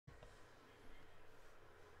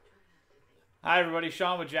Hi everybody,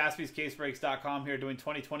 Sean with JaspysCaseBreaks.com here doing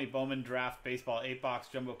 2020 Bowman Draft Baseball 8-box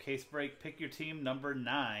Jumbo Case Break. Pick your team number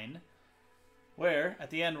 9, where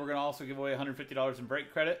at the end we're going to also give away $150 in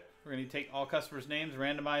break credit. We're going to take all customers' names,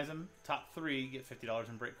 randomize them. Top 3 get $50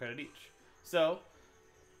 in break credit each. So,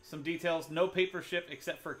 some details. No paper ship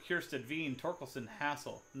except for Kiersted, Veen, Torkelson,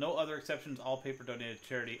 Hassel. No other exceptions. All paper donated to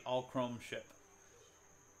charity. All chrome ship.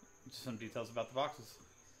 Just some details about the boxes.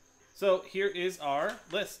 So, here is our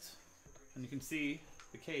list. And you can see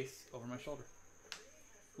the case over my shoulder.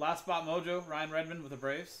 Last Spot Mojo, Ryan Redmond with the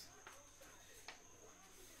Braves.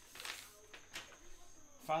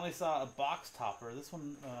 Finally saw a box topper. This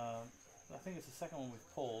one, I think it's the second one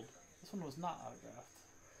we've pulled. This one was not autographed.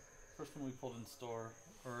 First one we pulled in store,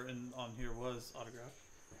 or on here, was autographed.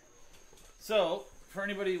 So, for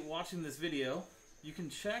anybody watching this video, you can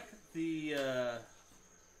check the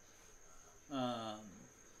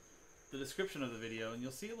description of the video, and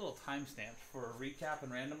you'll see a little timestamp for a recap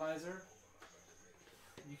and randomizer.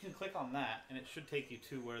 You can click on that, and it should take you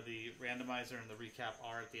to where the randomizer and the recap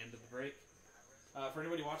are at the end of the break. For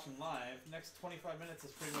anybody watching live, next 25 minutes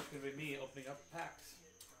is pretty much going to be me opening up packs.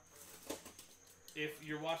 If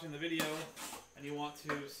you're watching the video and you want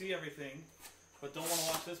to see everything, but don't want to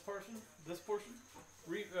watch this portion, just forward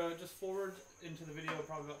into the video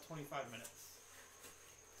probably about 25 minutes.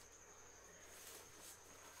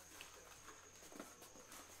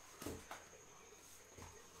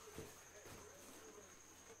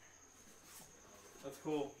 That's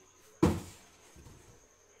cool.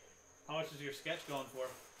 How much is your sketch going for?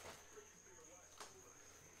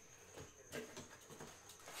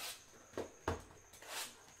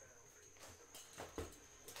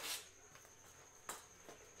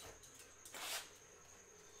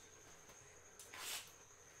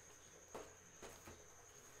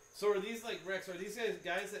 So are these like, Rex, are these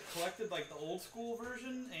guys that collected like the old school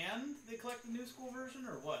version and they collect the new school version,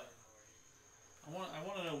 or what? I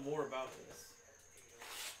want to know more about this.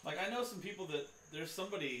 Like, I know some people that, there's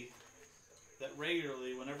somebody that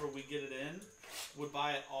regularly, whenever we get it in, would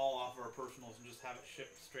buy it all off our personals and just have it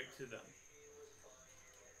shipped straight to them.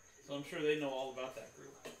 So I'm sure they know all about that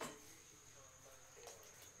group.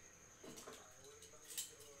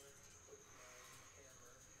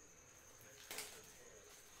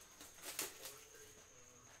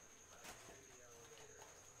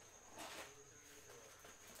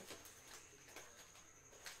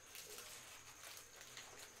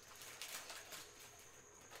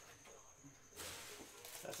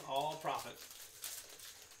 That's all profit.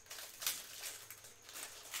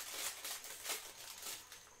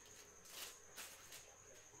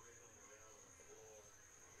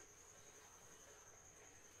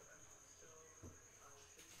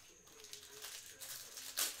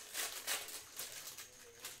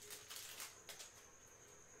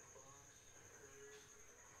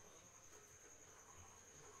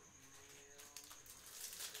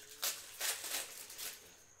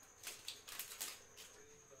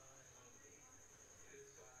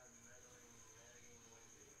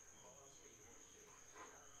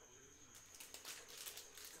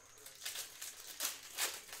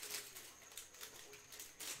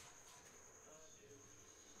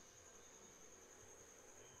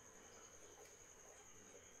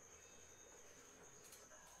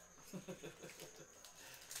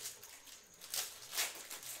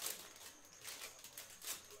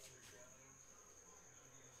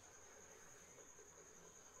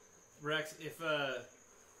 Rex, if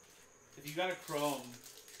you got a Chrome,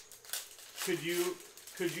 could you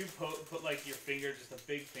put like your finger, just a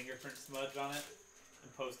big fingerprint smudge on it,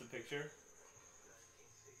 and post a picture?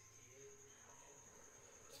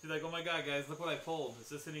 Just be like, oh my god, guys, look what I pulled. Is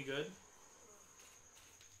this any good?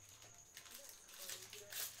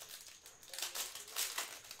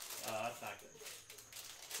 That's not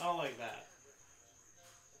good. I don't like that.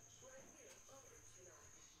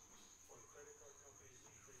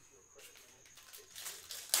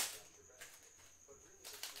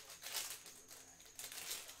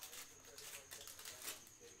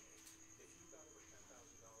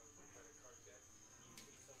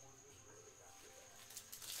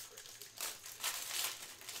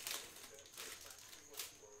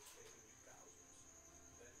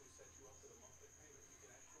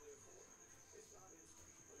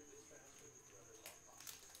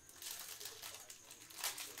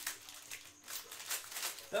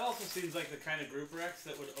 That also seems like the kind of group, Rex,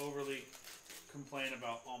 that would overly complain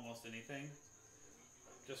about almost anything,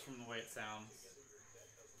 just from the way it sounds.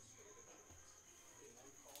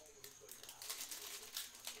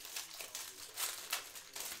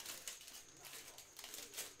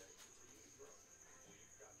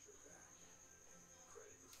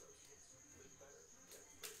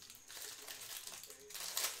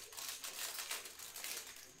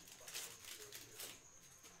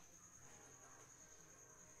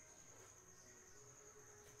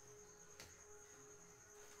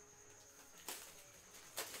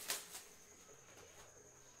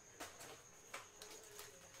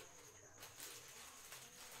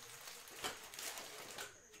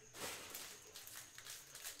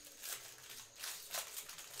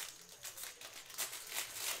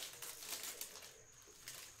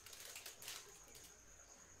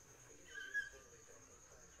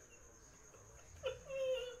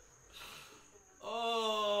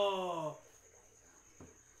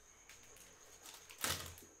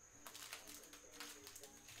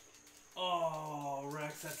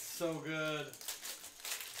 so good.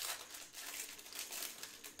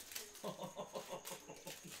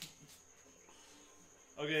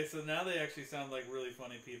 Okay, so now they actually sound like really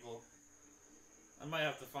funny people. I might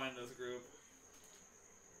have to find this group.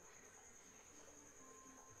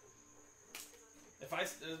 If I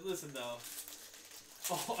listen though,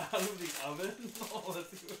 oh, out of the oven? Oh,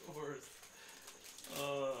 that's even worse.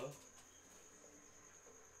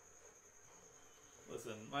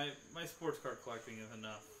 Listen, my sports card collecting is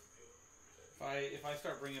enough. If I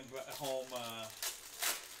start bringing home,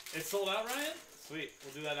 it's sold out, Ryan. Sweet,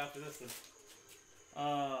 we'll do that after this then.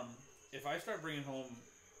 If I start bringing home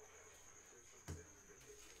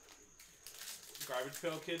Garbage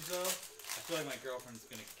Pail Kids though, I feel like my girlfriend's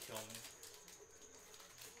gonna kill me.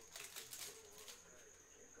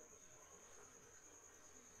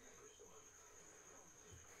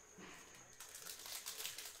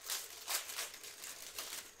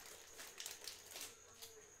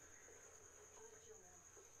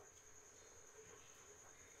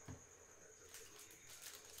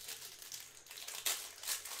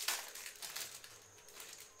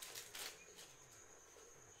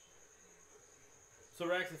 So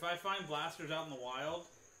Rex, if I find blasters out in the wild,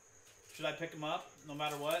 should I pick them up no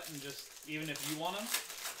matter what, and just, even if you want them,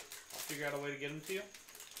 I'll figure out a way to get them to you?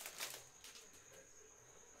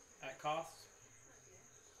 At cost?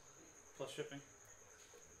 Plus shipping.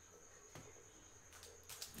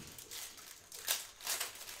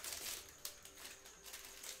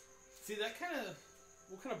 See, that kind of...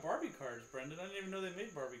 What kind of Barbie cards, Brendan? I didn't even know they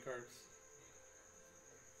made Barbie cards.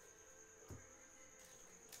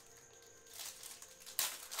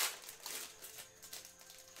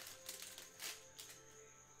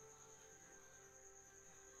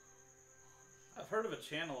 I've heard of a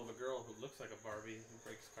channel of a girl who looks like a Barbie who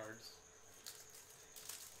breaks cards.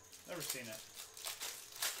 Never seen it.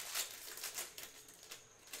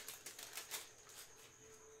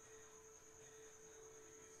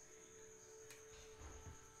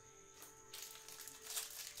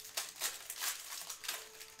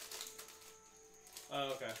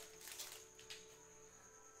 Oh, okay.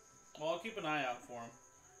 Well, I'll keep an eye out for them.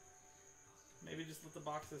 Maybe just let the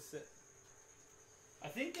boxes sit. I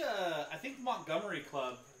think Montgomery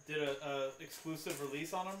Club did a exclusive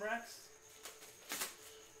release on them, Rex.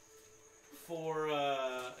 For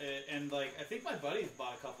and like I think my buddies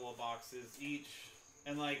bought a couple of boxes each,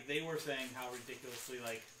 and like they were saying how ridiculously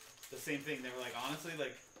like the same thing. They were like, honestly,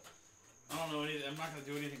 like I don't know anything. I'm not gonna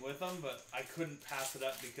do anything with them, but I couldn't pass it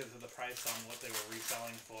up because of the price on what they were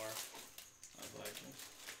reselling for. I was like,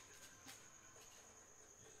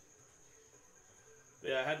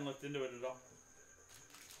 yeah, I hadn't looked into it at all.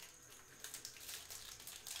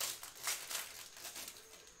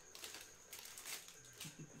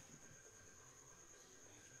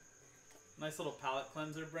 Nice little palette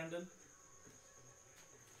cleanser, Brendan.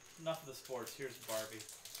 Enough of the sports. Here's Barbie.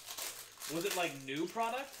 Was it like new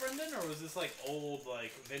product, Brendan, or was this like old,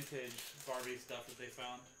 like vintage Barbie stuff that they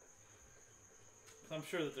found? 'Cause I'm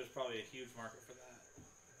sure that there's probably a huge market for that.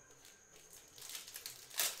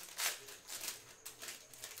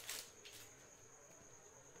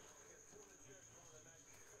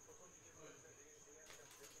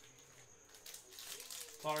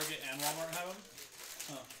 Target and Walmart have them?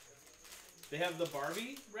 Huh. They have the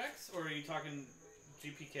Barbie, Rex, or are you talking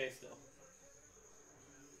GPK still?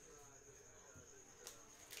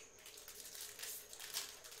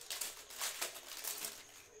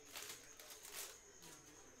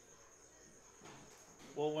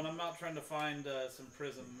 Well, when I'm out trying to find some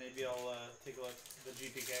Prism, maybe I'll take a look at the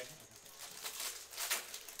GPK.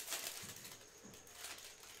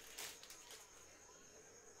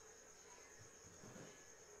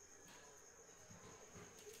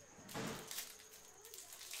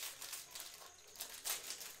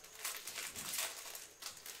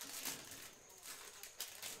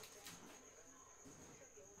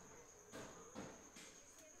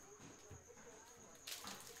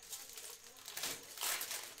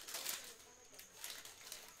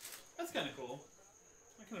 That's kind of cool.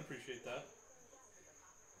 I can appreciate that.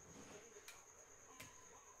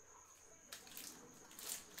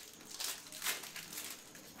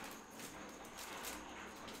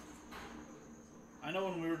 I know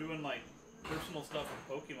when we were doing like personal stuff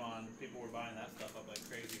with Pokemon, people were buying that stuff up like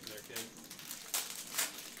crazy for their kids.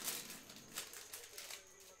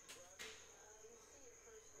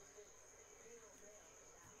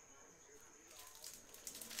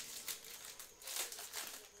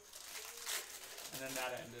 And then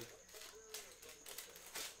that ended.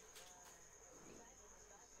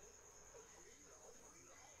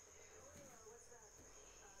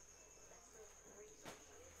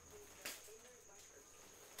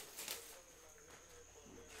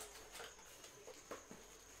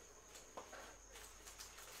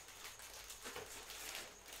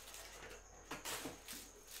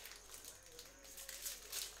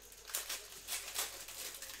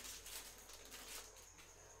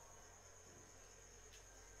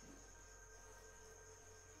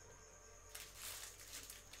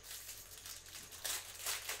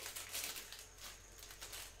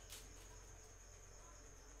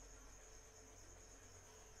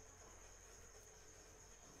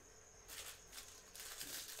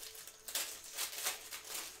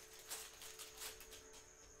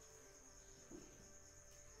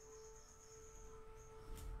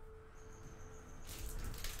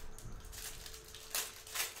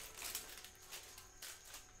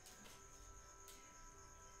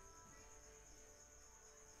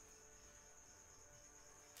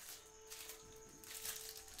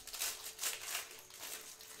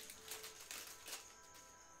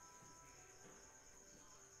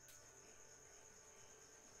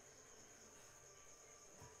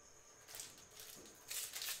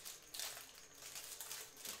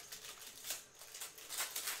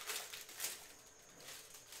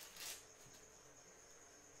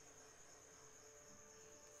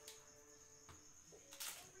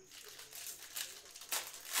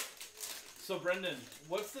 So Brendan,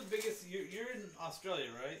 what's the biggest? You're in Australia,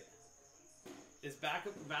 right? Is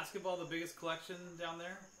basketball the biggest collection down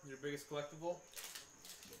there? Your biggest collectible?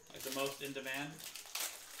 Like the most in demand?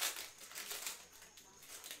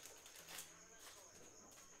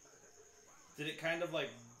 Did it kind of like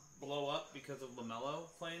blow up because of LaMelo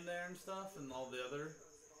playing there and stuff, and all the other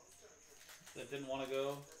that didn't want to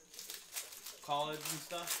go college and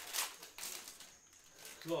stuff?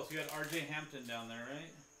 Who else? You had R.J. Hampton down there,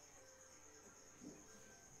 right?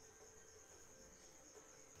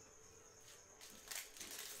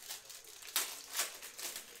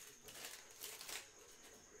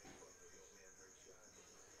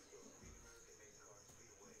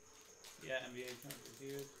 Yeah, NBA kind of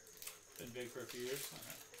huge. Been big for a few years.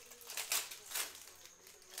 Okay.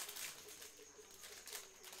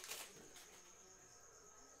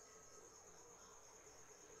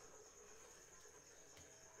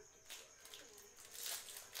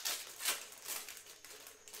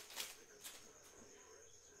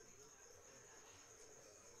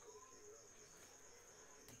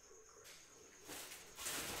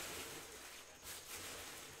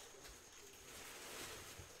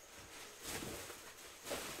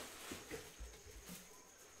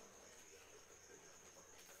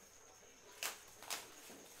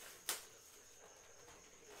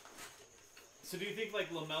 So do you think like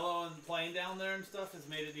LaMelo and playing down there and stuff has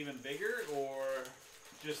made it even bigger, or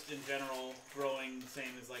just in general growing the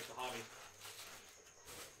same as like the hobby?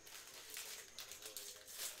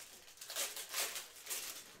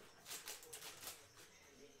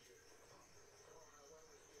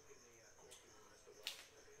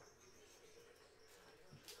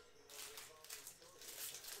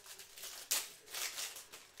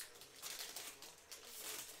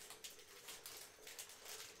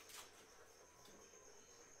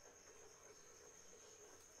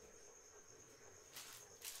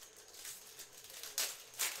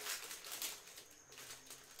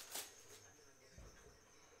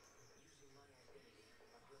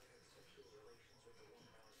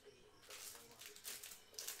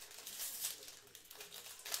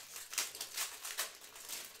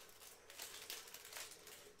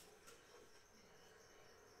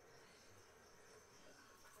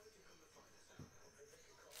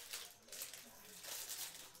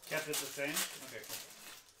 Kept it the same? Okay, cool.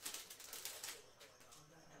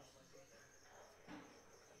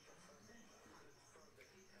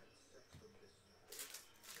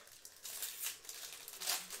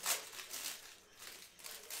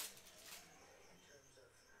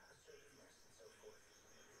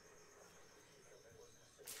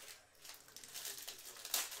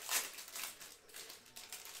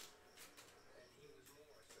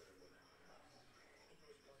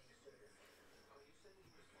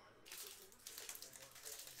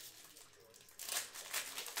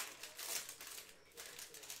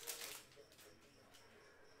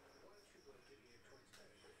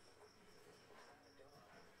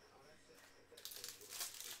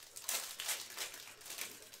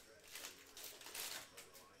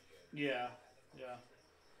 Yeah, yeah.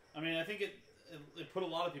 I mean, I think it put a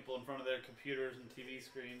lot of people in front of their computers and TV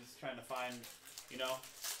screens trying to find, you know,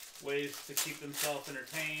 ways to keep themselves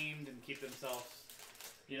entertained and keep themselves,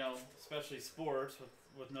 you know, especially sports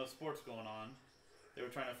with no sports going on. They were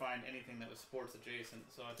trying to find anything that was sports adjacent.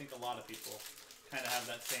 So I think a lot of people kind of have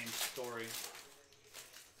that same story.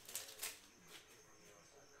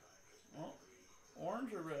 Well,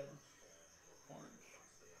 orange or red? Orange.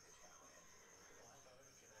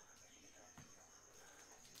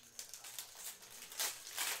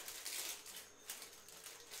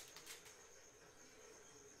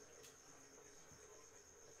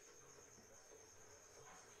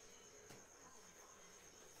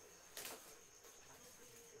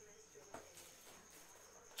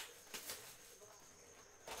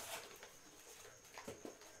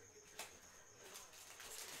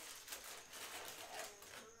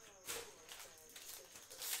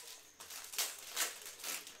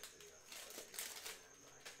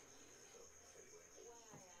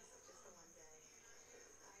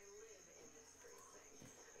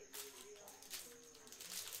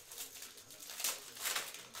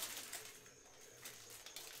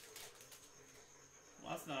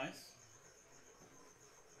 Well, that's nice.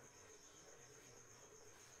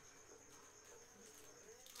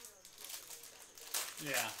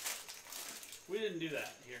 Yeah. We didn't do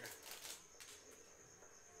that here.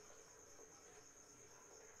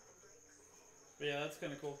 But yeah, that's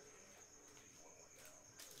kind of cool.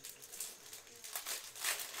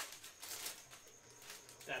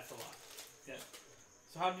 That's a lot. Yeah.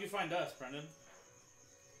 So how did you find us, Brendan?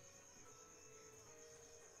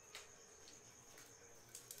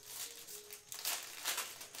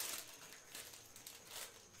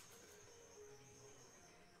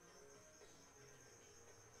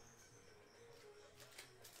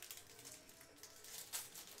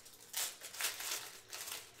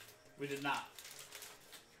 We did not.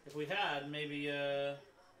 If we had, maybe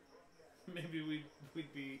maybe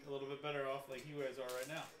we'd be a little bit better off like you guys are right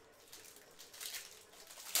now.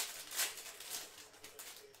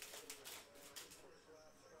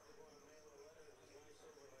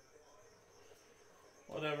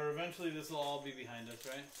 Whatever, eventually this will all be behind us,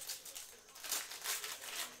 right?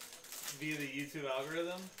 Via the YouTube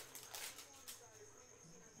algorithm.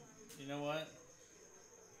 You know what?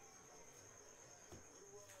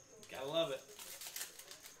 Gotta love it.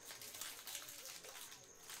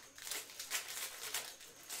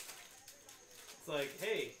 It's like,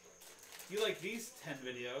 hey, you like these 10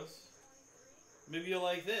 videos, maybe you'll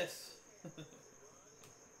like this.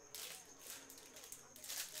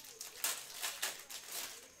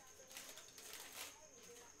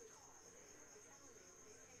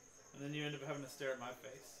 And then you end up having to stare at my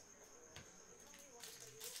face.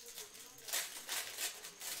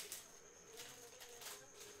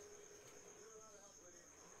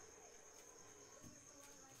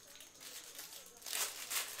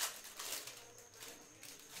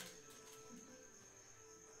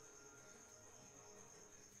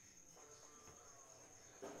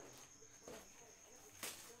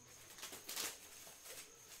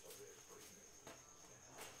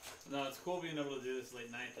 No, it's cool being able to do this late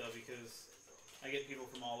night though, because I get people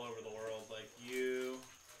from all over the world. Like you,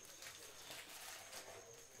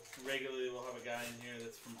 regularly we'll have a guy in here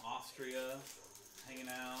that's from Austria hanging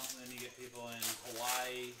out, and then you get people in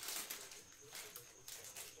Hawaii,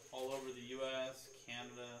 all over the US,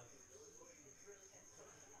 Canada.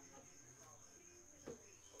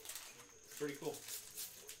 It's pretty cool.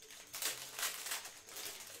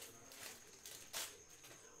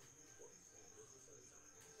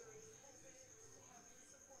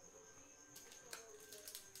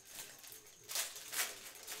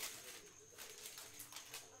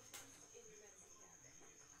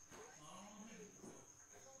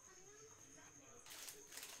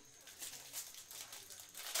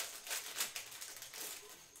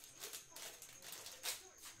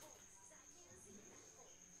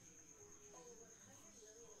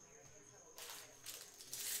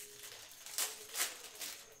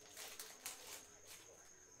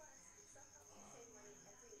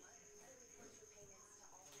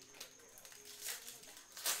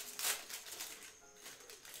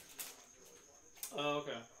 Oh,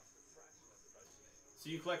 okay. So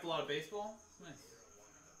you collect a lot of baseball? Nice.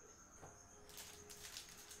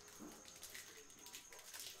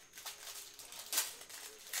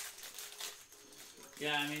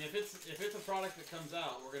 Yeah, I mean, if it's a product that comes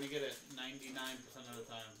out, we're gonna get it 99% of the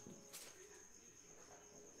time.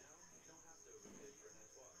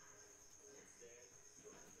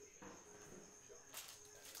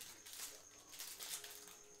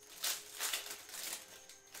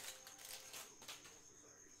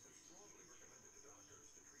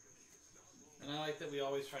 And I like that we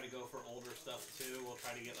always try to go for older stuff too. We'll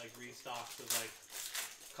try to get like restocks of like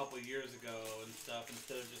a couple years ago and stuff,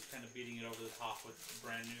 instead of just kind of beating it over the top with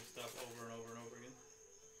brand new stuff over and over and over again.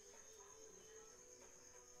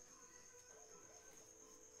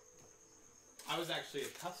 I was actually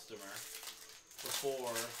a customer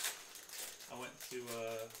before I went to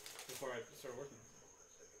before I started working.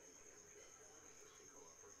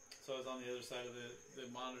 So I was on the other side of the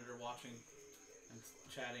monitor watching and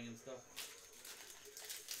chatting and stuff.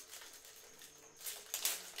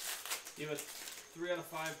 You have a 3 out of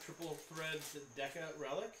 5 triple threads Deca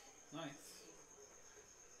relic? Nice.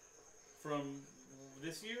 From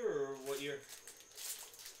this year or what year?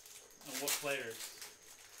 And what players?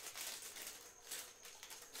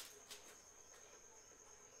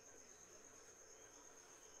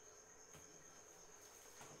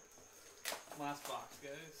 Last box,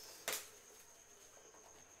 guys.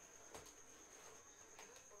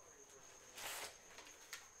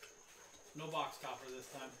 No box topper this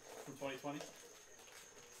time from 2020.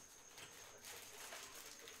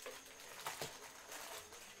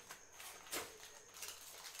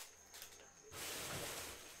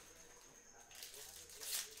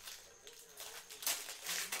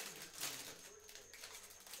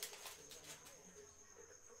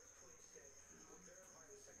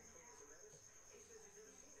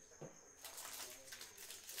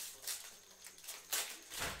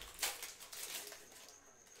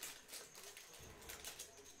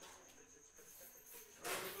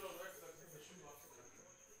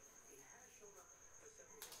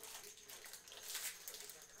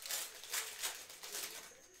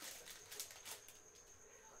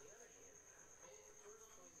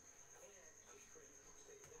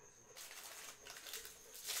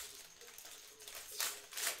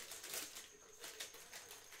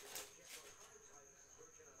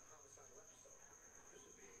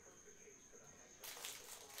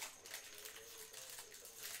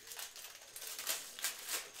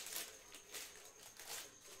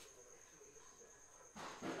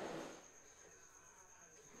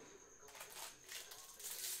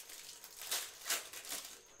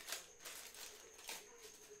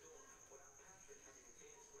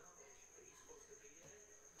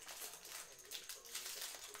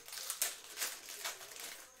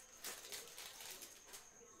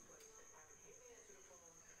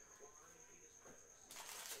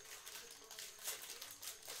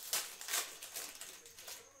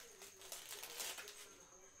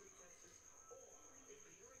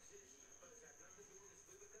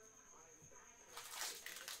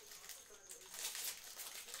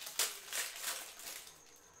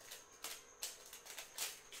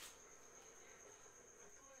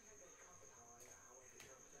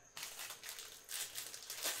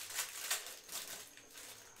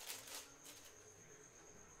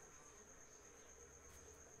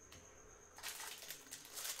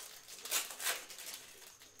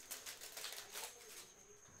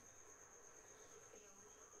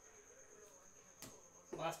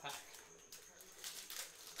 Last pack.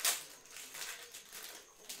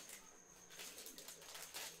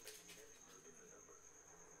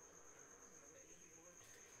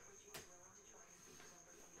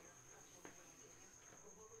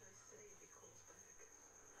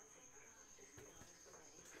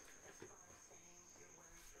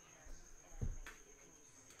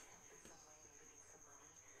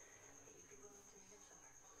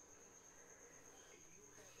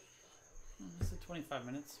 This is 25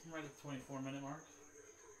 minutes. I'm right at the 24-minute mark.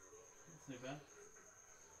 That's not bad.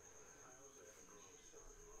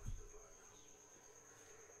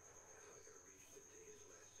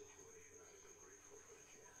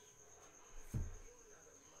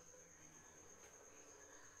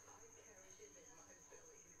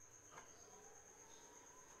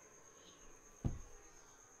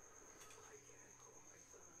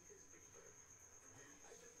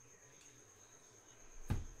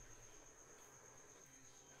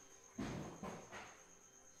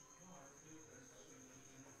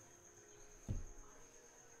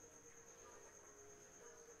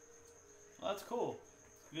 Well, that's cool.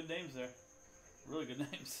 Good names there. Really good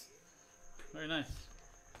names. Very nice.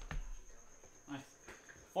 Nice.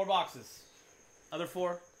 4 boxes. Other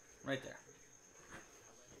 4, right there.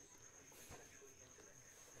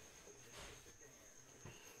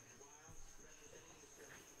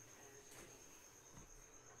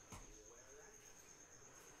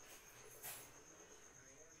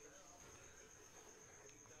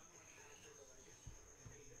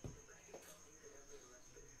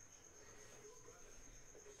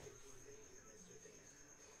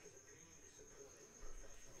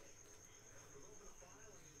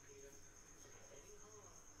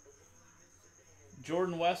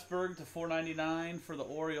 Jordan Westberg to 499 for the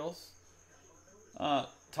Orioles.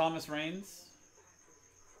 Thomas Raines.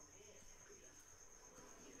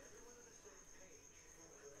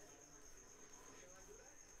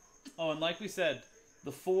 Oh, and like we said,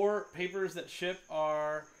 the 4 papers that ship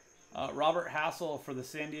are Robert Hassel for the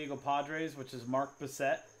San Diego Padres, which is Mark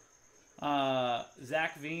Bissett.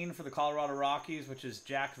 Zach Veen for the Colorado Rockies, which is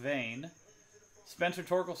Jack Vane. Spencer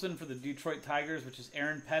Torkelson for the Detroit Tigers, which is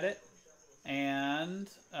Aaron Pettit. And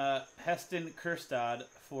Heston Kjerstad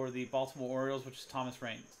for the Baltimore Orioles, which is Thomas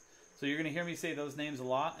Raines. So you're going to hear me say those names a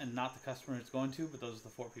lot, and not the customer it's going to, but those are the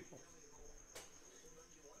 4 people.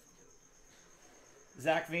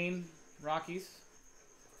 Zach Veen, Rockies.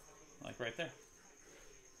 Like right there.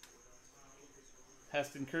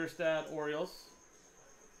 Heston Kjerstad, Orioles.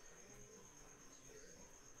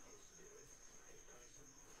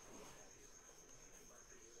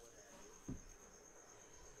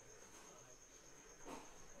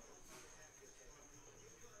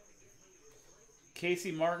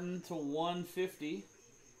 Casey Martin to 150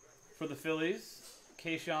 for the Phillies.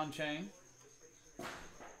 Kayshawn Chang.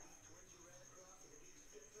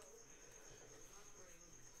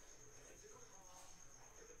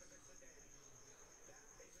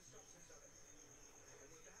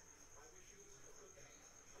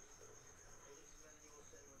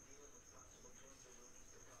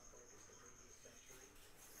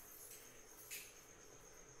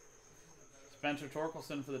 Spencer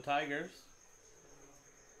Torkelson for the Tigers.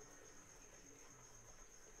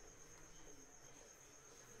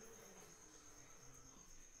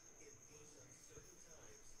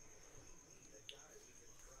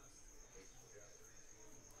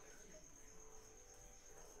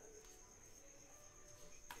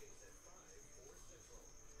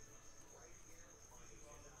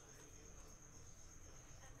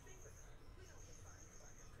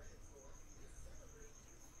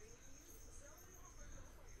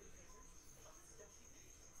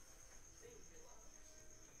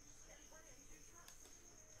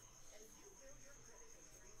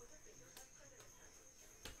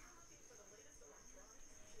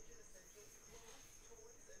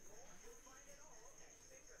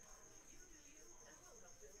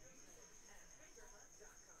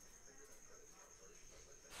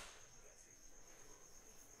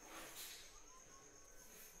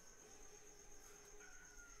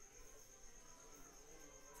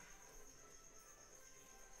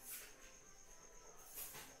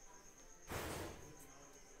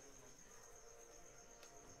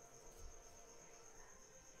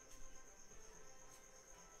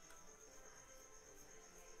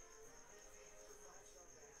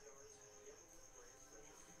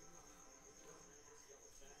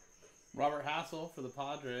 Robert Hassel for the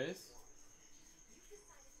Padres.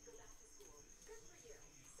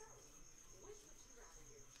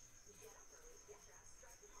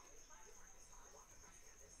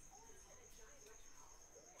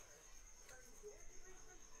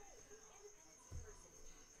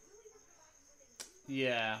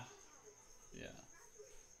 Yeah. Yeah.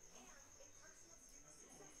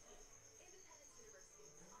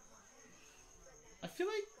 I feel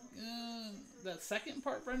like that second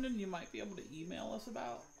part, Brendan, you might be able to email us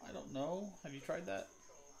about. I don't know. Have you tried that?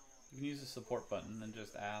 You can use the support button and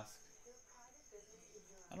just ask.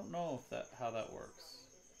 I don't know if how that works.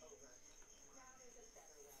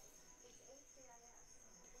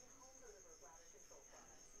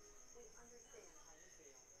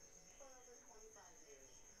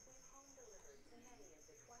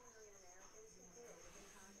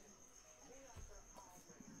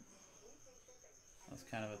 That's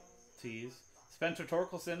kind of a tease. Spencer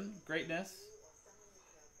Torkelson, greatness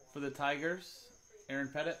for the Tigers. Aaron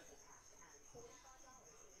Pettit.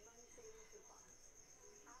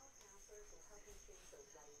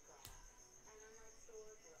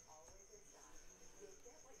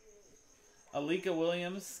 Alika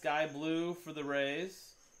Williams, sky blue for the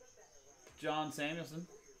Rays. John Samuelson.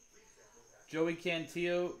 Joey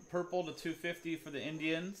Cantillo, purple to 250 for the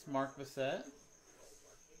Indians. Mark Bissett.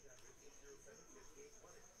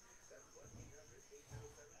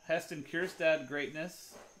 Heston Kierstad,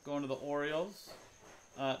 greatness, going to the Orioles.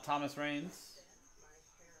 Thomas Raines.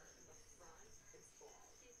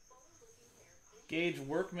 Gage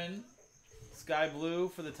Workman, sky blue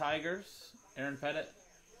for the Tigers. Aaron Pettit.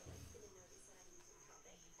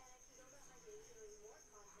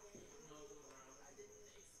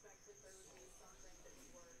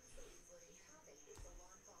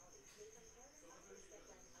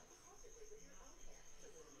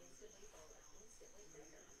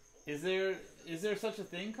 Is there such a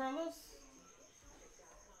thing, Carlos?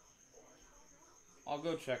 I'll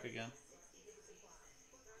go check again.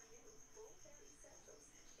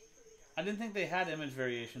 I didn't think they had image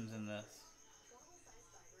variations in this.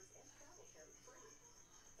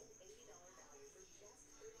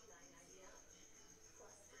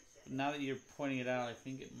 But now that you're pointing it out, I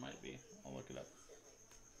think it might be. I'll look it up.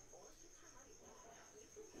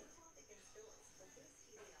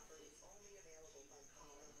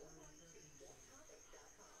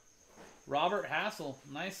 Robert Hassel,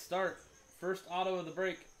 nice start. First auto of the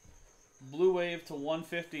break. Blue wave to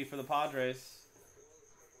 150 for the Padres.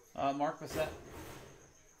 Mark Bissett.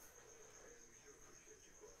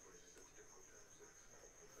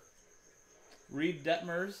 Reed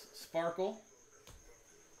Detmers, sparkle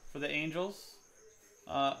for the Angels.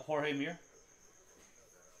 Jorge Mir.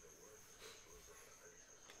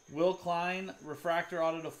 Will Klein, refractor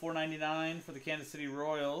auto to 499 for the Kansas City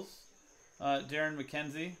Royals. Darren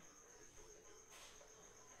McKenzie.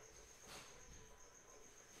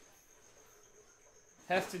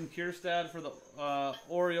 Heston Kierstad for the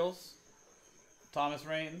Orioles. Thomas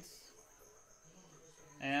Raines.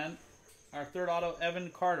 And our third auto, Evan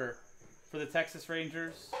Carter for the Texas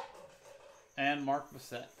Rangers. And Mark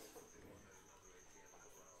Bissett.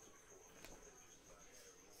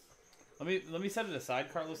 Let me set it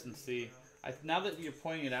aside, Carlos, and see. Now that you're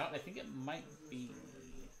pointing it out, I think it might be.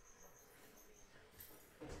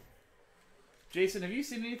 Jason, have you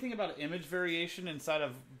seen anything about image variation inside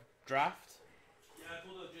of draft? Yeah, I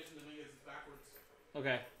pulled up Jason Dominguez backwards.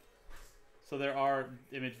 Okay. So there are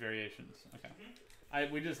image variations. Okay.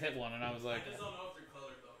 Mm-hmm. We just hit one, and I was like. I just don't know if they're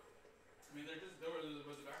colored though. I mean,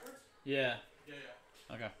 was it backwards? Yeah.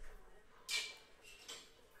 Yeah. Okay.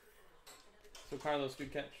 So Carlos,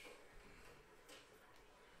 good catch.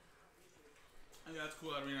 Yeah, that's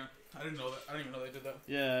cool. I mean, I didn't know that. I didn't even know they did that.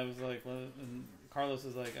 Yeah, it was like, and Carlos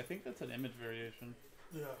is like, I think that's an image variation.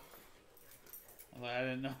 Yeah. I was like, I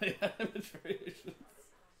didn't know they had image variations.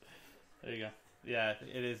 There you go. Yeah,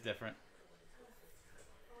 it is different.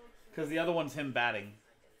 Because the other one's him batting.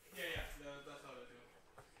 Yeah, that's how they do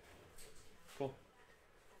it. Cool.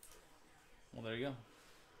 Well, there you go.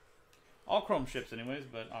 All chrome ships anyways,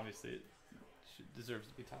 but obviously it deserves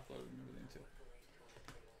to be top loaded and everything too.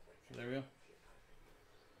 So there we go.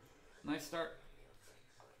 Nice start.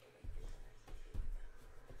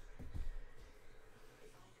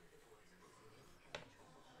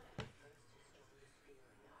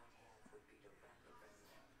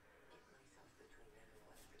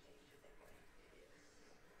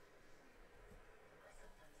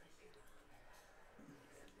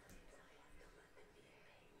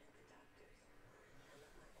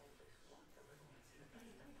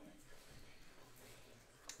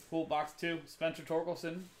 Cool, box 2. Spencer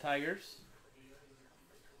Torkelson, Tigers.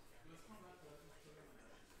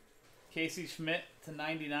 Casey Schmidt to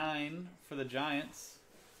 99 for the Giants.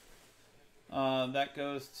 That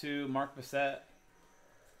goes to Mark Bissett.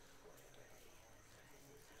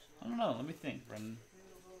 I don't know. Let me think, Brendan.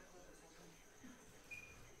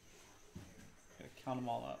 Gotta count them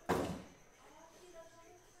all up.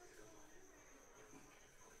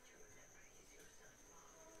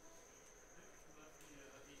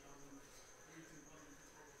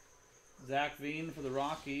 Zach Veen for the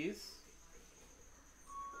Rockies.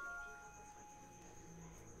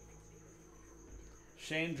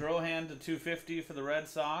 Shane Drohan to 250 for the Red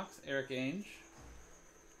Sox. Eric Ainge.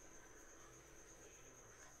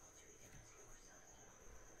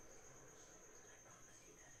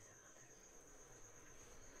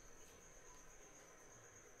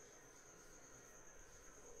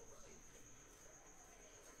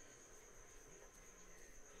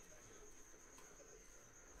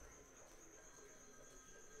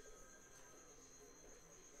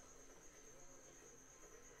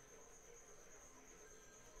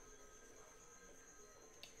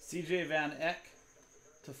 CJ Van Eck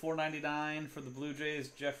to 499 for the Blue Jays.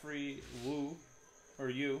 Jeffrey Wu, or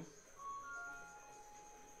Yu.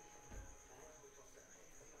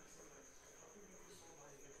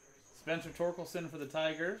 Spencer Torkelson for the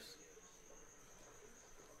Tigers.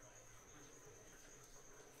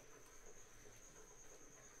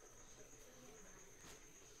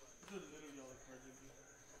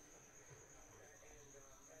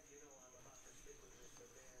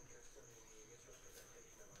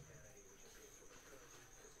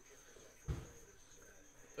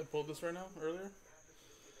 I pulled this right now earlier,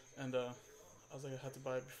 and I was like, I had to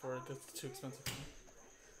buy it before it gets too expensive for me.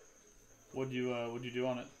 What'd you do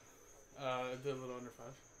on it? I did a little under 5.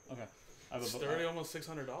 Okay. I have It's a already almost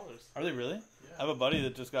 $600. Are they really? Yeah. I have a buddy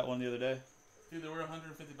that just got one the other day. Dude, they were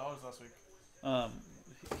 $150 last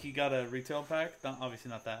week. He got a retail pack. Obviously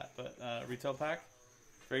not that, but retail pack.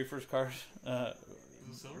 Very first card, Is it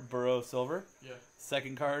silver? Burrow Silver. Yeah.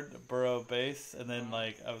 Second card, Burrow Base, and then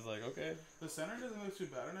I was like, okay. The center doesn't look too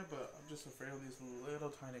bad in it, but I'm just afraid of these little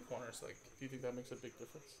tiny corners. Like, do you think that makes a big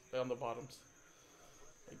difference? Like on the bottoms,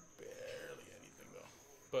 like barely anything though.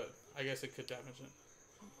 But I guess it could damage it.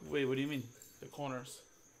 Wait, what do you mean? The corners.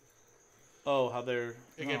 Oh, how they're.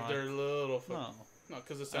 They're little. No, No,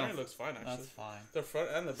 because the center looks fine actually. that's fine. The front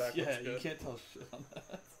and the back looks Yeah, good. you can't tell shit on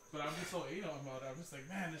that. But I'm just so anal about it. I'm just like,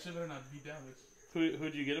 man, this shit better not be damaged.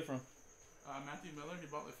 Who'd you get it from? Matthew Miller, he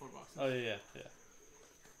bought like 4 boxes. Oh yeah.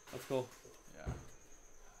 That's cool. Yeah.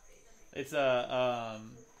 It's a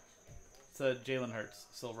Jalen Hurts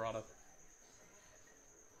Silverado.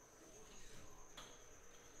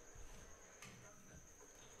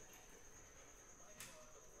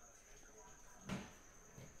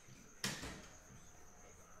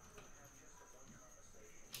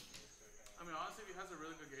 I mean, honestly, if he has a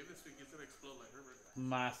really good game this week, he's gonna explode like Herbert.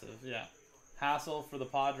 Massive, yeah. Hassel for the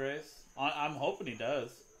Padres. I'm hoping he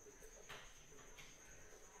does.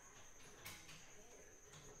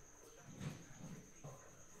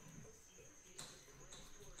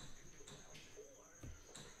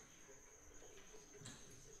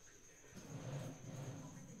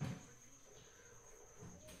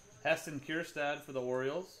 Heston Kierstad for the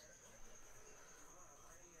Orioles.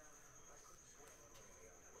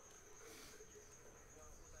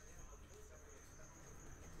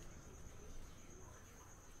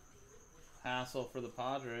 Hassel for the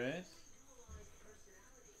Padres.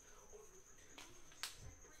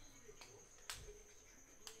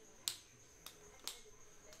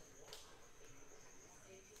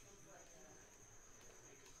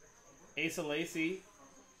 Asa Lacy,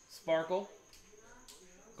 Sparkle,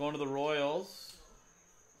 going to the Royals,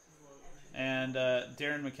 and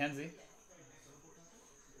Darren McKenzie.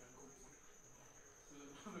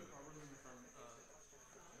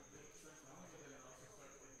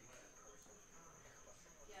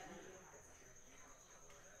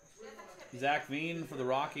 Zach Veen for the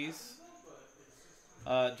Rockies.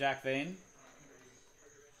 Jack Vane.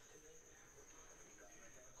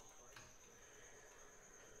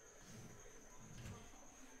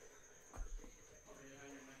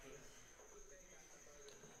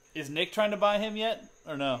 Is Nick trying to buy him yet,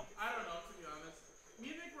 or no? I don't know, to be honest. Me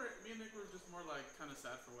and Nick were just more like kind of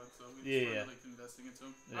sad for Wentz, so we just Yeah. started like investing into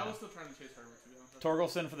him. Yeah. I was still trying to chase Herbert, to be honest.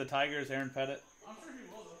 Torgelson for the Tigers. Aaron Pettit. I'm sure he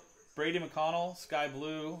will though. Brady McConnell, Sky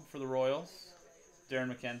Blue for the Royals.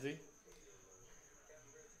 Darren McKenzie.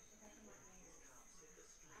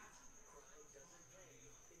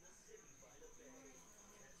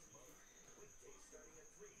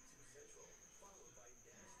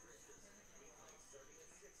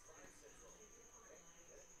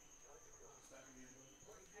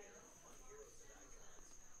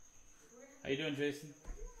 How you doing, Jason?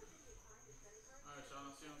 Alright, Sean,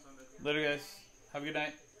 I'll see you on Sunday. Later, guys. Have a good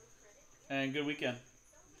night and good weekend.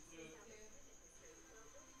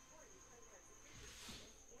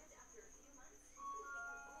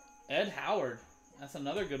 Ed Howard. That's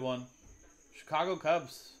another good one. Chicago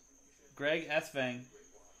Cubs. Greg Esvang.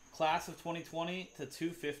 Class of 2020 to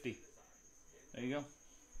 250. There you go.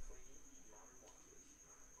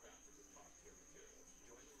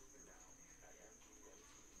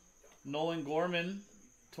 Nolan Gorman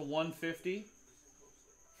to 150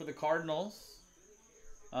 for the Cardinals.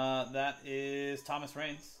 That is Thomas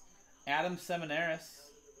Raines. Adam Seminaris,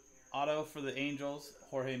 auto for the Angels,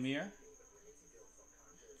 Jorge Mir.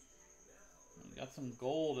 We got some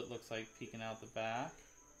gold, it looks like, peeking out the back.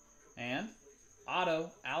 And auto,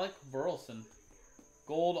 Alec Burleson.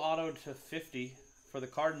 Gold auto to 50 for the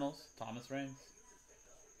Cardinals, Thomas Raines.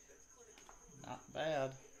 Not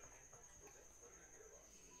bad.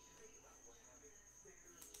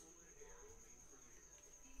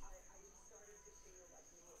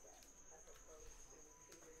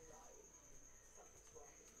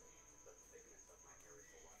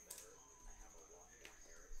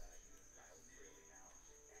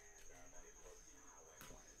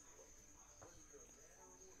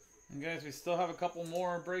 And guys, we still have a couple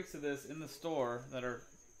more breaks of this in the store that are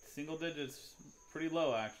single digits, pretty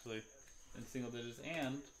low actually, in single digits,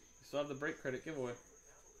 and we still have the break credit giveaway.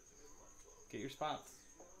 Get your spots.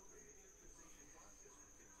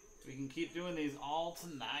 We can keep doing these all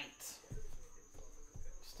tonight.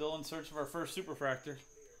 Still in search of our first superfractor.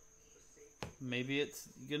 Maybe it's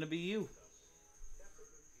gonna be you.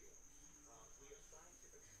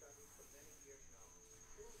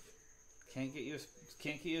 Can't get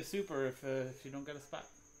you a super if you don't get a spot.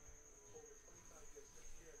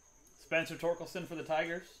 Spencer Torkelson for the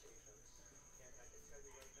Tigers.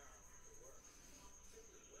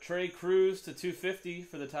 Trey Cruz to 250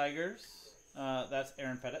 for the Tigers. That's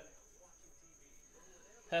Aaron Pettit.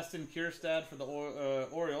 Heston Kierstad for the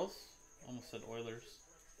Orioles. Almost said Oilers.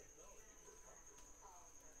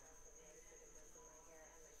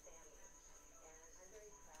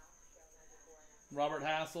 Robert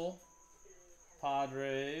Hassel,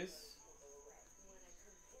 Padres.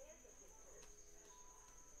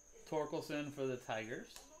 Torkelson for the Tigers.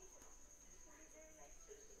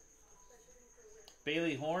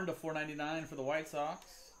 Bailey Horn to 499 for the White Sox.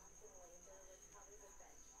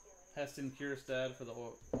 Heston Kierstad for the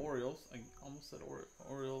Orioles. I almost said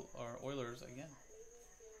Oilers again.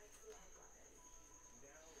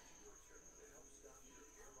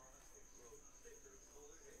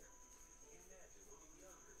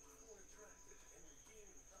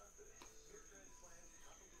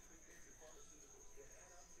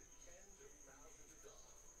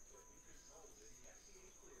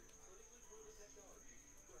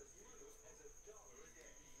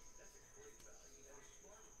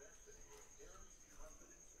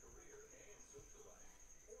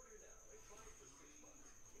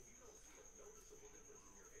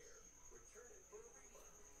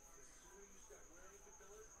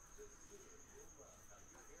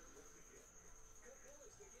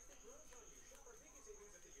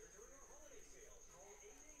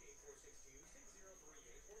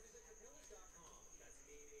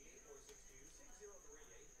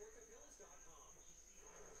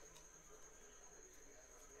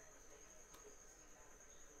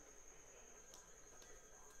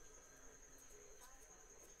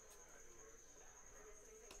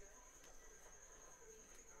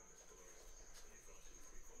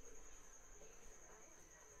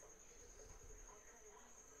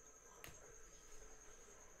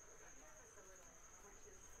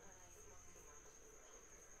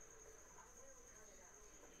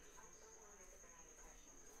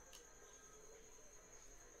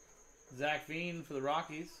 Zach Veen for the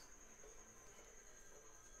Rockies.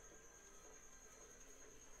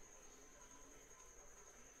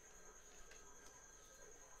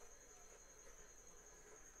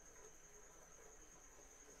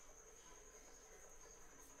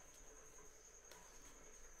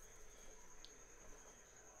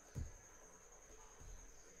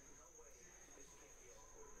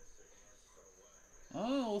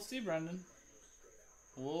 Oh, we'll see, Brendan.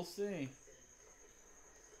 We'll see.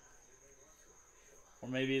 Or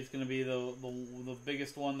maybe it's going to be the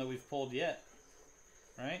biggest one that we've pulled yet,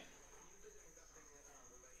 right?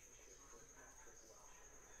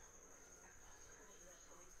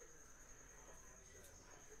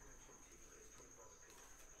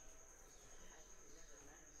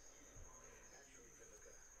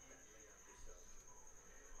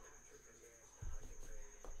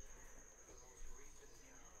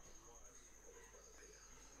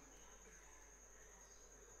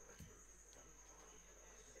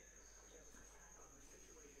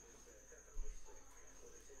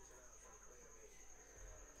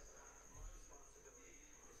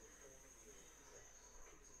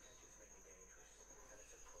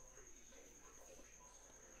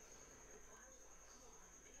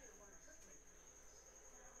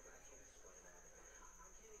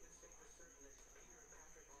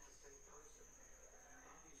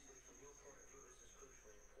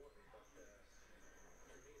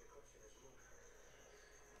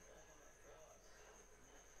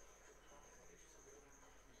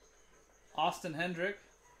 Austin Hendrick.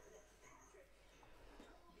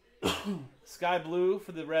 Sky Blue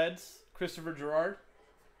for the Reds, Christopher Gerard.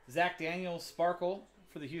 Zach Daniels, Sparkle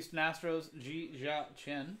for the Houston Astros, Ji Jia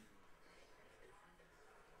Chen.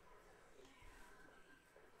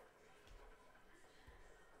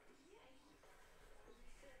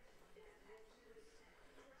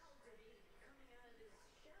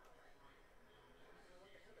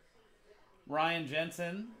 Ryan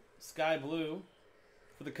Jensen, Sky Blue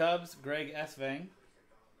for the Cubs, Greg Esvang.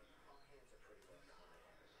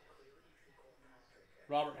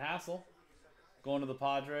 Robert Hassel going to the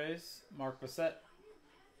Padres, Mark Bassett.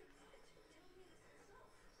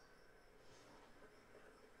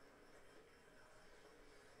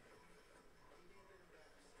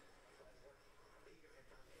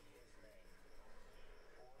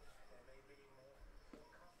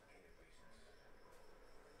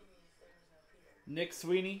 Nick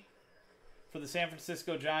Sweeney for the San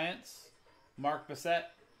Francisco Giants, Mark Bassett.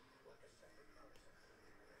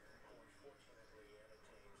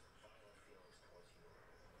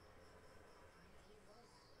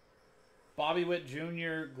 Bobby Witt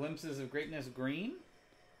Jr. Glimpses of Greatness Green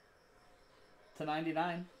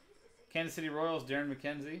 /99. Kansas City Royals, Darren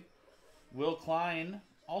McKenzie. Will Klein,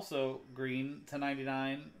 also green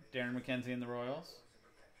 /99. Darren McKenzie and the Royals.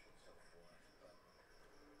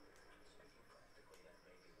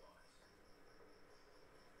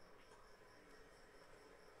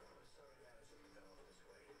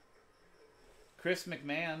 Chris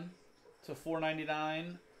McMahon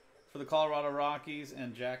 /499 for the Colorado Rockies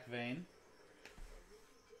and Jack Vane.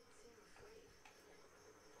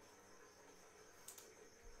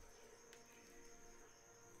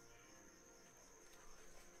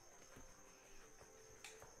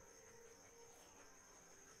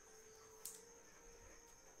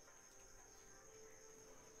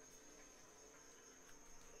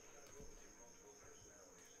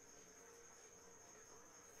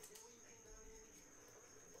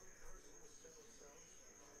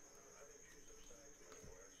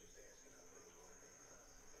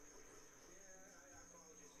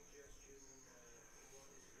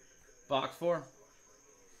 Box 4.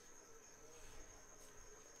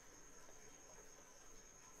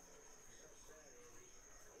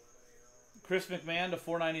 Chris McMahon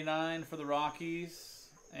 /499 for the Rockies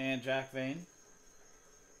and Jack Vane.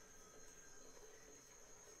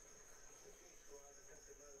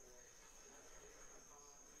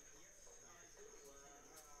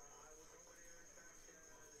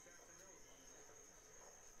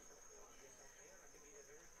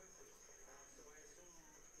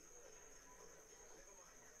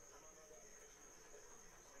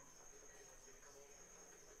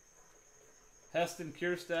 Heston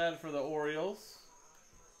Kjerstad for the Orioles.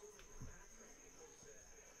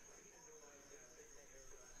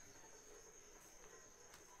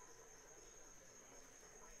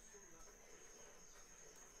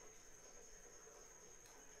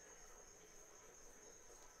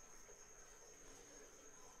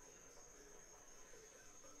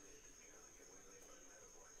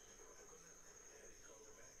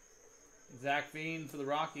 Zach Veen for the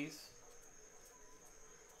Rockies.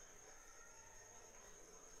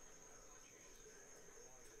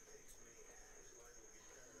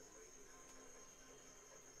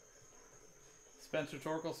 Spencer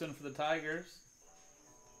Torkelson for the Tigers.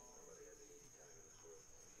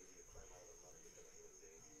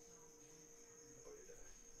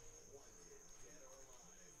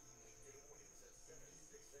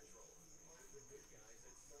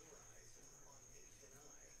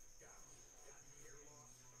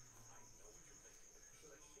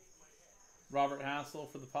 Robert Hassel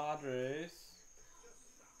for the Padres.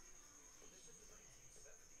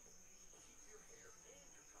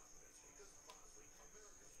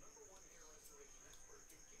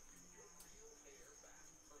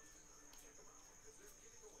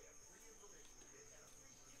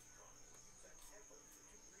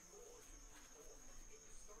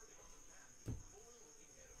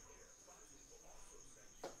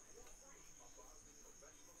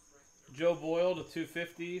 Joe Boyle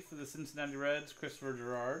 /250 for the Cincinnati Reds, Christopher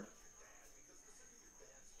Gerard.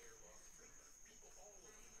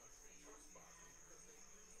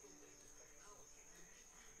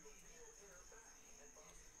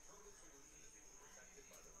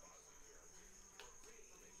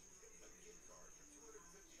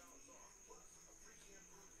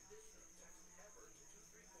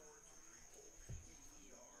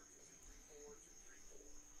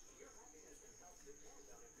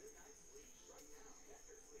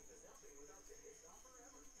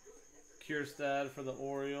 Kjerstad for the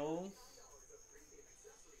Orioles.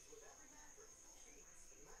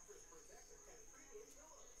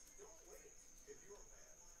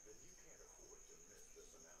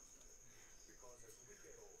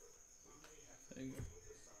 There you go.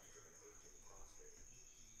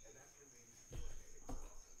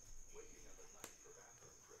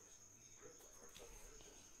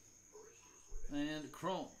 And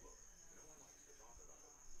Chrome.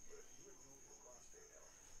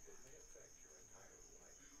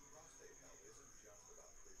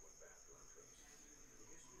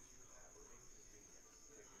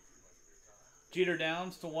 Jeter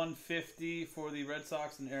Downs to 150 for the Red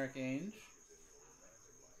Sox and Eric Ainge.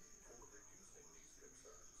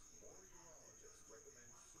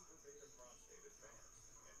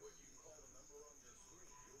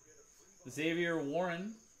 Xavier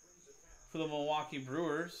Warren for the Milwaukee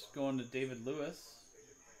Brewers, going to David Lewis.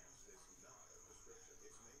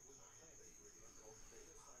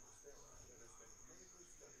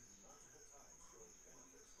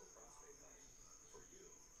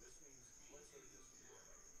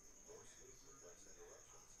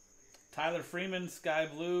 Tyler Freeman, Sky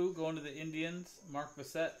Blue, going to the Indians, Mark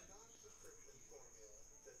Bassett.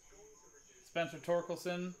 Spencer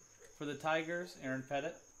Torkelson for the Tigers, Aaron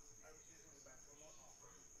Pettit.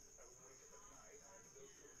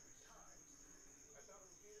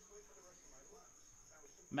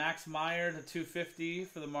 Max Meyer to 250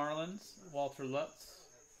 for the Marlins, Walter Lutz.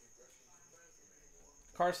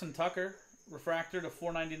 Carson Tucker, refractor to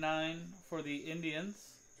 499 for the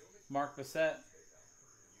Indians, Mark Bassett.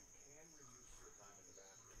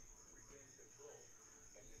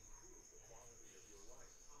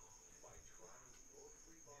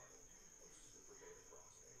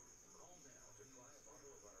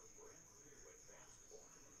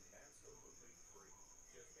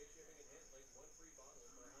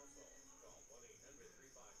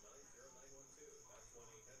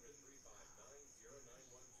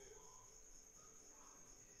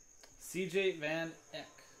 CJ Van Eck,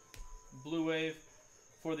 Blue Wave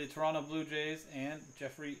for the Toronto Blue Jays, and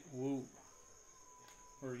Jeffrey Wu.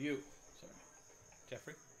 Or Yu, sorry.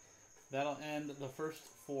 Jeffrey. That'll end the first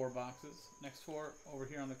 4 boxes. Next 4 over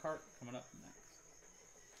here on the cart, coming up next.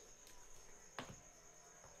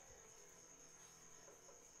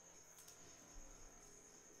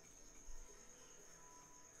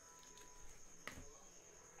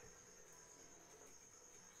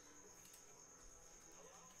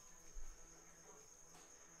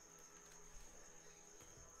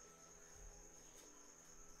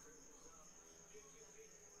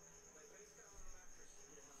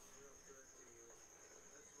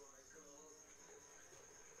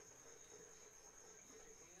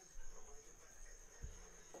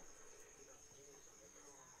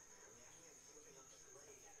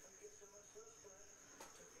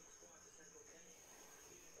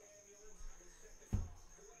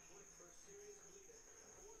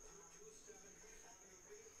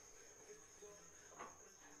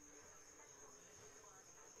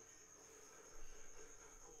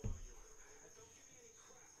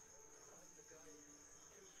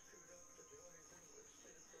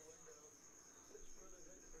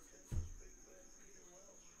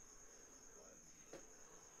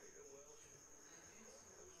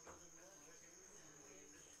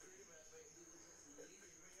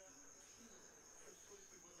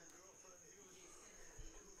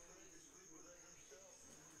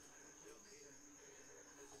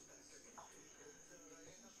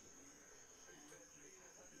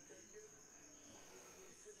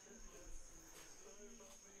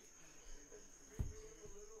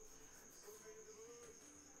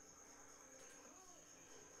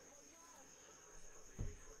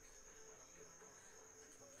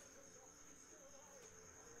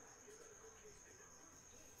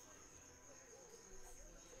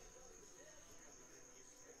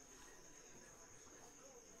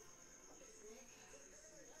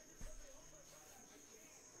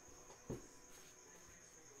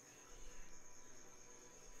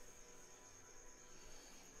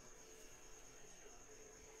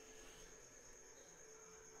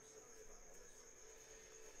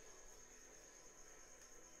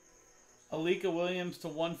 Alika Williams to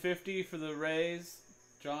 150 for the Rays,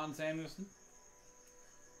 John Samuelson.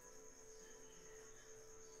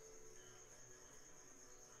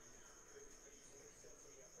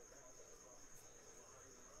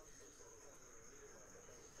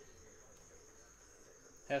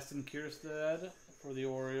 Heston Kjerstad for the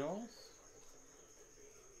Orioles.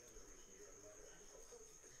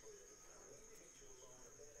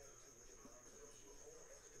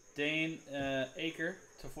 Dane Aker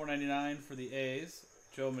to 499 for the A's,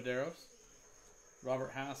 Joe Medeiros.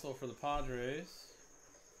 Robert Hassel for the Padres.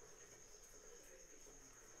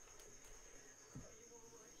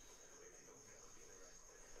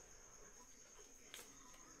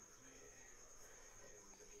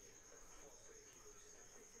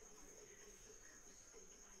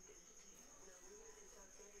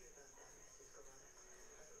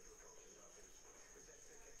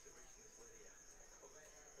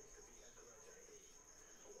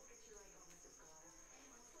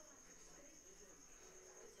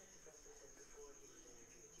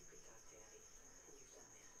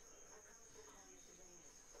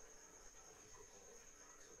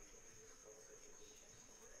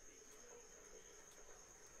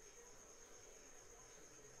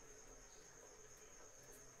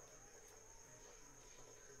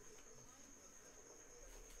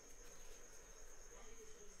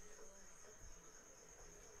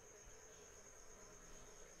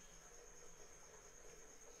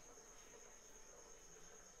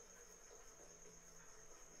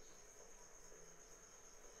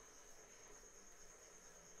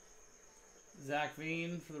 Zach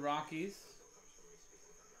Veen for the Rockies.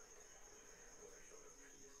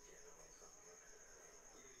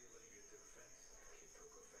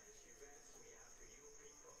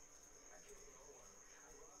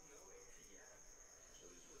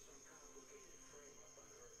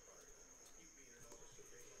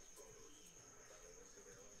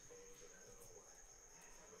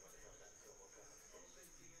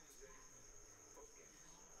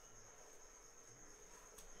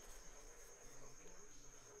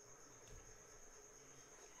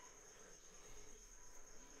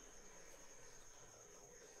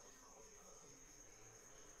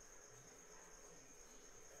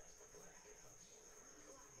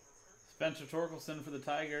 Spencer Torkelson for the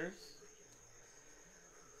Tigers.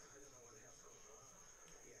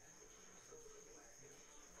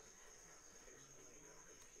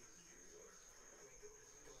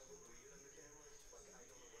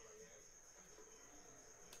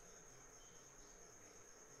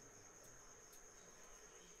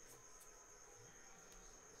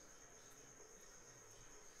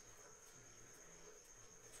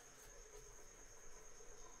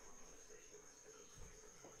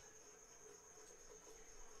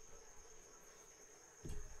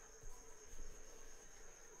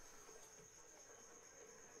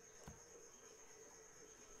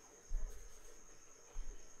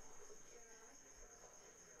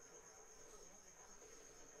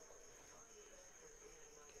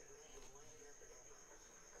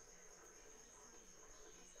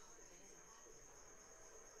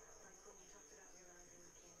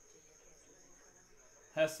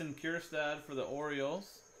 Heston Kjerstad for the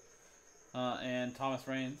Orioles. And Thomas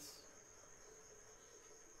Raines.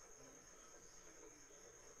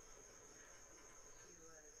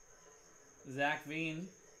 Zach Veen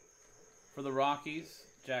for the Rockies.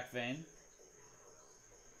 Jack Vane.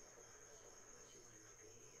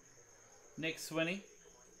 Nick Swinney.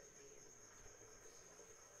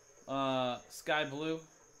 Sky Blue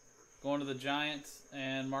going to the Giants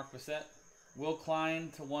and Mark Bissett. Will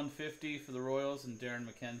Klein to 150 for the Royals and Darren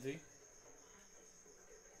McKenzie.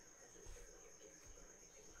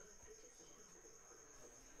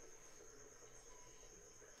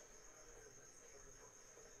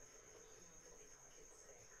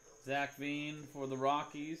 Zach Veen for the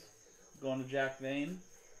Rockies, going to Jack Vane.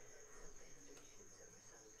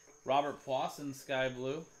 Robert Pawson, Sky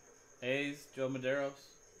Blue. A's, Joe Medeiros.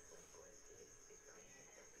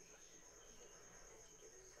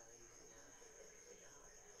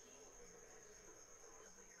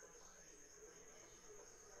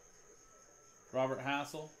 Robert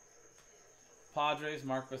Hassel. Padres,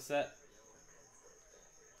 Mark Bissett.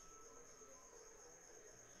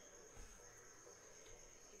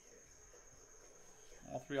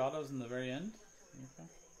 All three autos in the very end. Okay.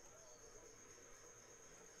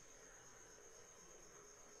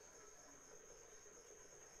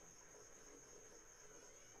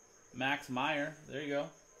 Max Meyer. There you go.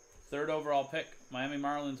 Third overall pick. Miami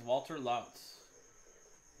Marlins, Walter Lautz.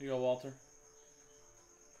 Here you go, Walter.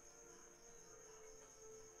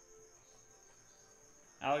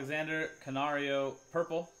 Alexander Canario,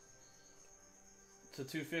 purple. To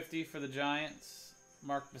 250 for the Giants.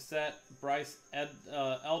 Mark Bissett. Bryce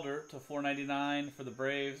Elder to 499 for the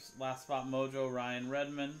Braves. Last spot mojo, Ryan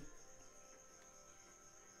Redmond.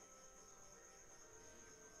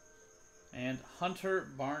 And Hunter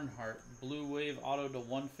Barnhart, Blue Wave auto to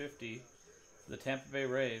 150 for the Tampa Bay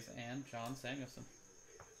Rays and John Samuelson.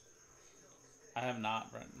 I have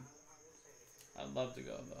not, Brenton. I'd love to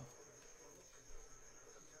go, though.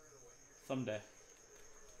 Someday.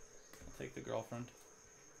 I'll take the girlfriend.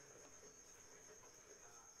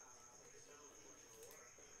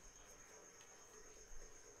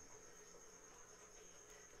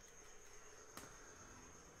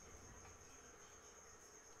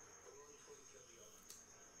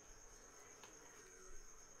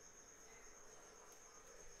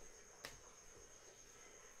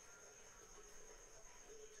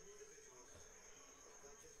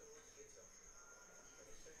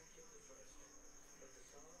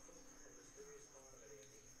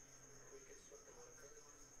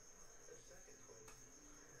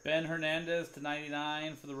 Ben Hernandez to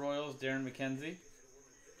 99 for the Royals, Darren McKenzie.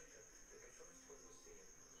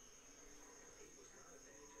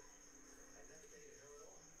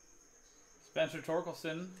 Spencer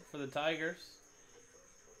Torkelson for the Tigers.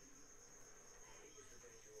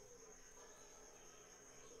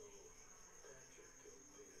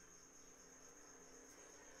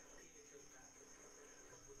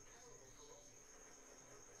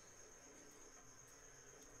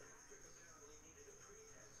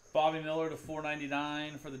 Bobby Miller to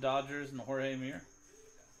 499 for the Dodgers and Jorge Mir.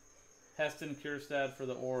 Heston Kjerstad for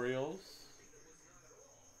the Orioles.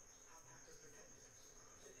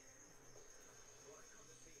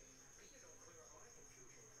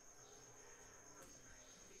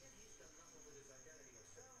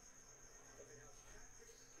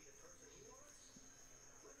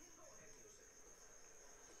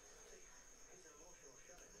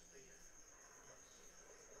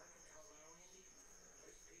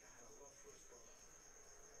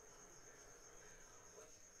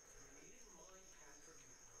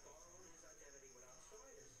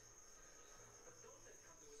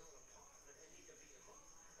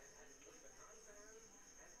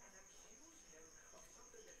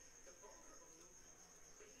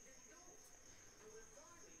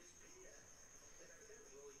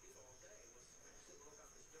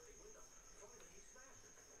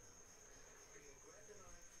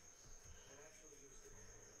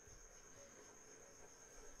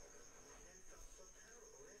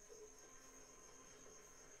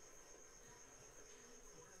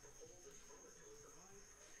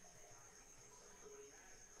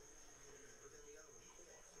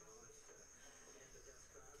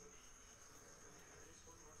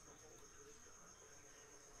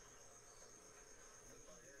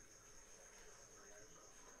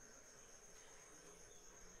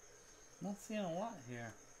 Not seeing a lot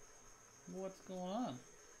here. What's going on?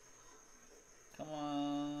 Come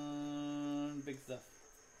on, big stuff.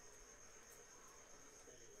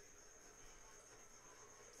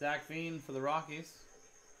 Zach Veen for the Rockies.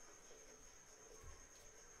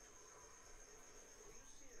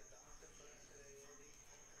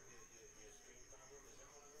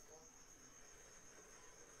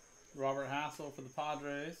 Robert Hassel for the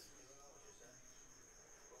Padres.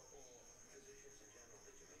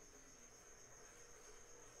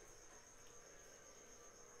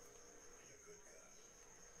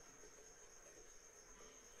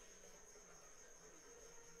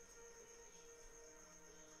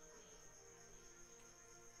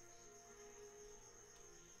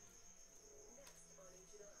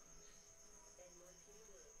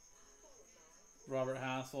 Robert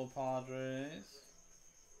Hassel, Padres.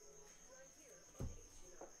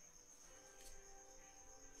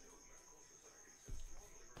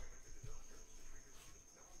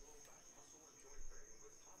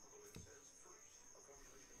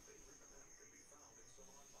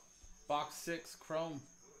 Box 6, Chrome.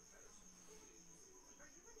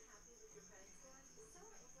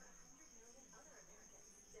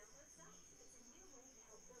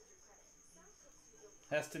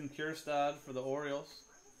 Heston Kjerstad for the Orioles.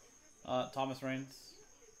 Thomas Raines.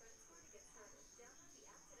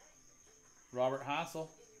 Robert Hassel.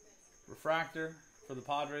 Refractor for the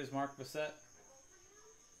Padres, Mark Bissett.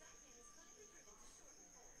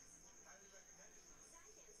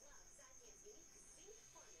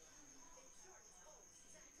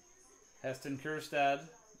 Heston Kjerstad,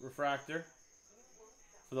 refractor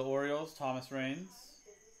for the Orioles, Thomas Raines.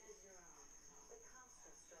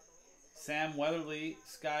 Sam Weatherly,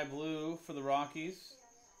 sky blue for the Rockies.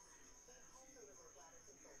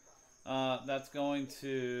 That's going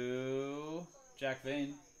to Jack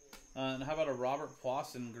Vane. And how about a Robert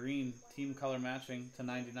Pawson green, team color matching to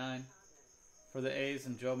 99 for the A's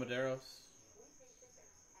and Joe Maderos.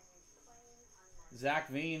 Zach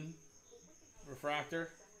Veen, refractor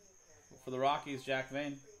for the Rockies, Jack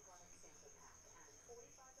Vane.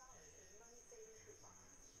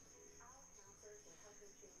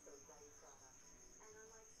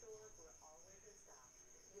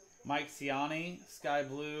 Mike Ciani, sky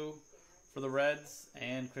blue for the Reds,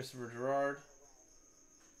 and Christopher Gerard.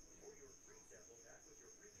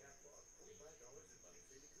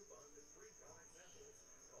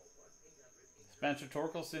 Spencer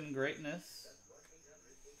Torkelson, greatness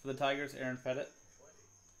for the Tigers, Aaron Pettit.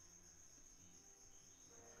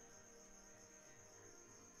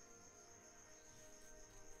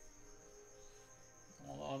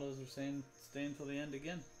 All the autos are staying till the end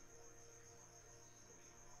again.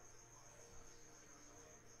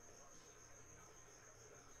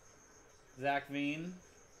 Zach Veen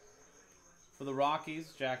for the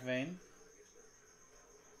Rockies, Jack Vane.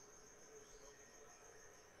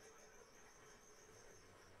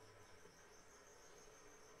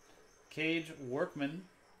 Cage Workman,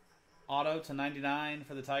 auto to 99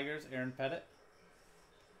 for the Tigers, Aaron Pettit.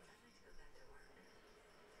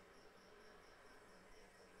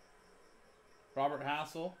 Robert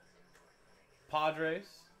Hassel, Padres,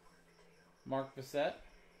 Mark Bissett.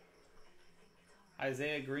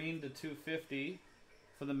 Isaiah Green to 250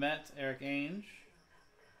 for the Mets, Eric Ainge.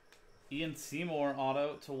 Ian Seymour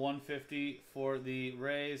auto to 150 for the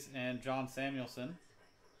Rays and John Samuelson.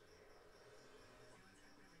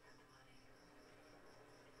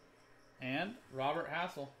 And Robert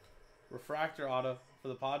Hassel. Refractor auto for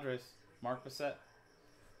the Padres. Mark Bassett.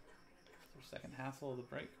 Their second Hassel of the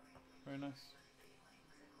break. Very nice.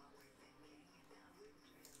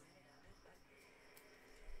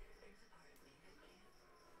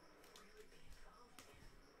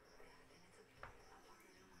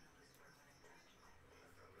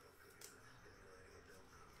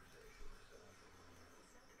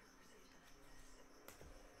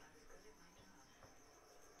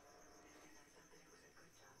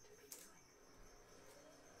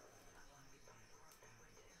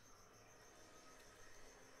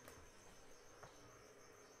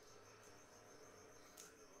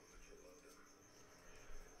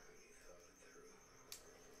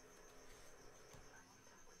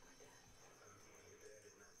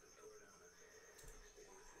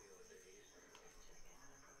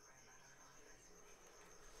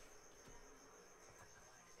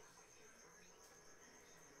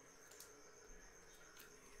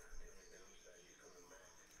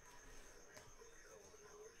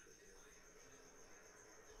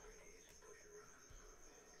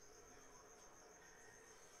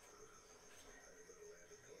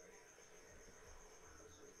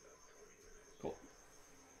 Cool.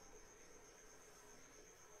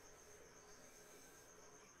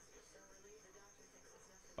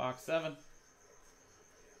 Box 7.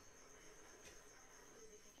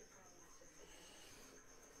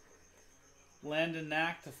 Landon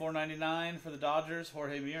Knack to $4.99 for the Dodgers.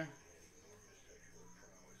 Jorge Muir.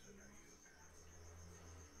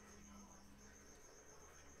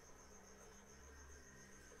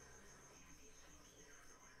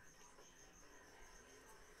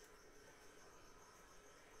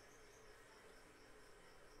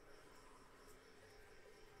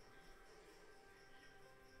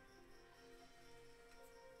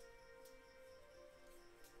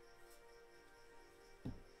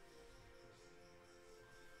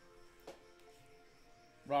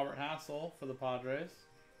 Robert Hassel for the Padres.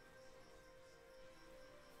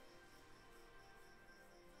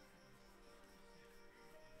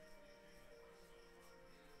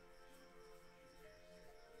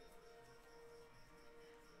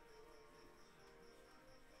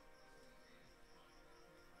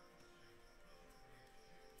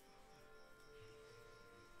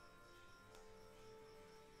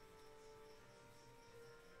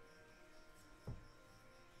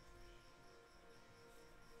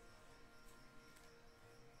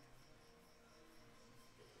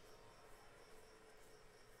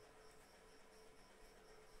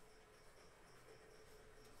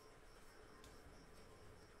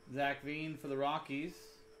 Zach Veen for the Rockies.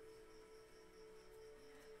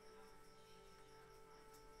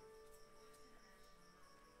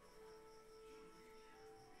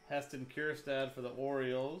 Heston Kjerstad for the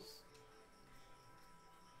Orioles.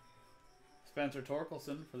 Spencer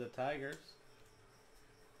Torkelson for the Tigers.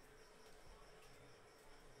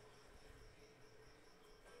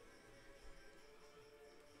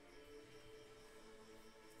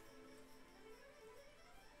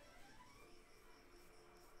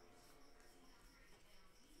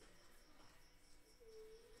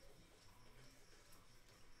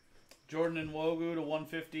 Jordan Nwogu to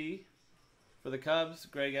 150 for the Cubs.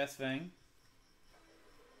 Greg Esvang.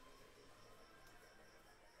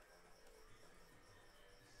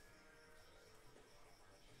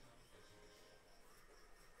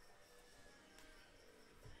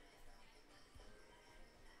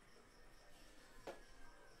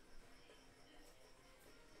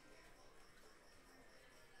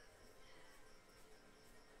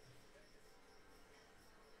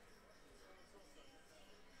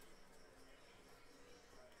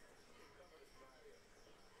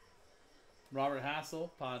 Robert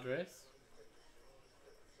Hassel, Padres.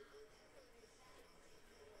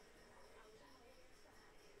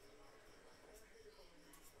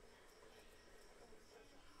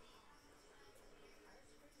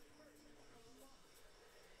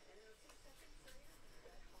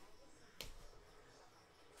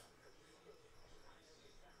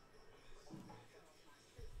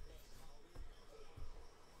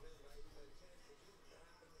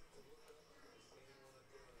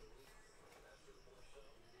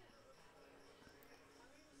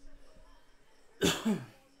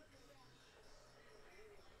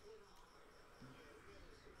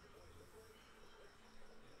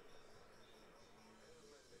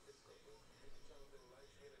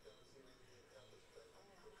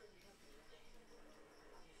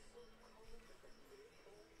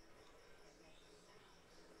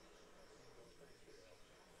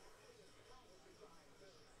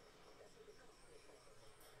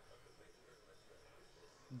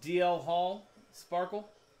 DL Hall, Sparkle.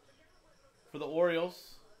 For the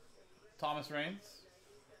Orioles, Thomas Raines.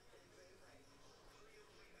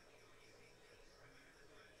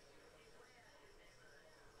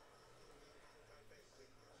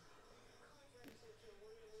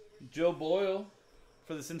 Joe Boyle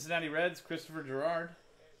for the Cincinnati Reds, Christopher Gerard.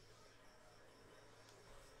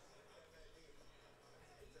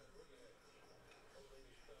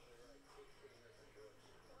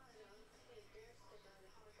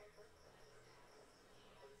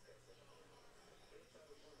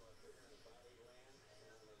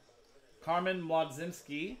 Carmen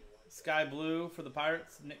Mlodzinski, Sky Blue for the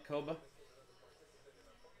Pirates, Nick Koba.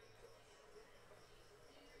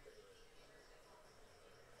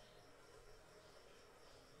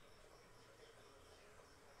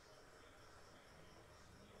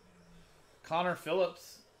 Connor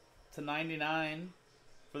Phillips /99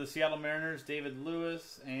 for the Seattle Mariners, David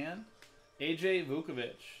Lewis, and AJ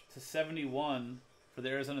Vukovic /71 for the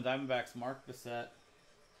Arizona Diamondbacks, Mark Bissett.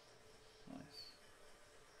 Nice.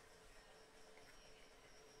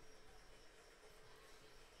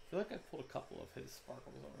 I feel like I pulled a couple of his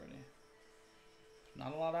sparkles already.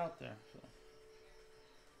 Not a lot out there. So.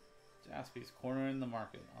 Jaspy's cornering the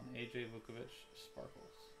market on AJ Vukovic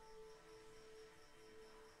sparkles.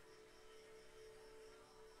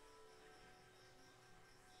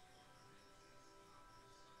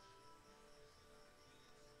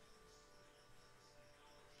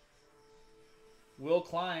 Will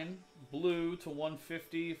Klein, blue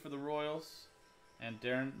 /150 for the Royals, and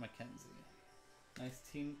Darren McKenzie. Nice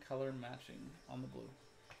team color matching on the blue.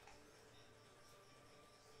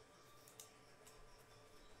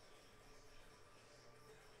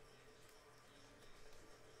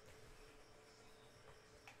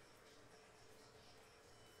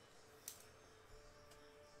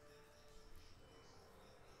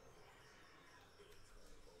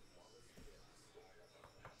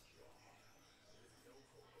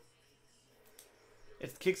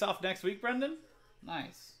 It kicks off next week, Brendan?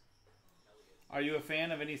 Nice. Are you a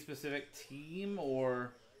fan of any specific team,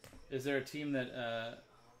 or is there a team that,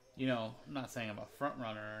 you know, I'm not saying I'm a front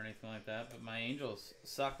runner or anything like that, but my Angels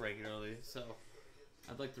suck regularly, so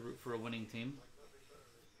I'd like to root for a winning team.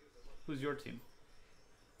 Who's your team?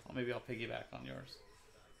 Well, maybe I'll piggyback on yours.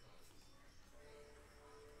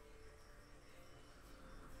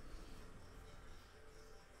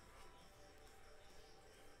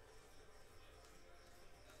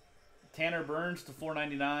 Tanner Burns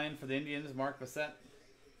 /499 for the Indians, Mark Bissett.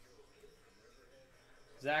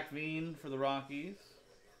 Zach Veen for the Rockies.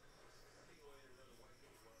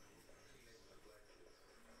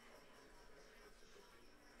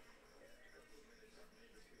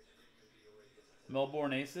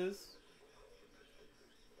 Melbourne Aces.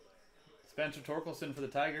 Spencer Torkelson for the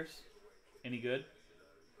Tigers. Any good?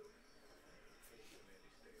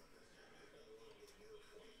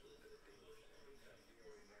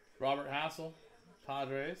 Robert Hassel,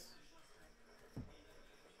 Padres.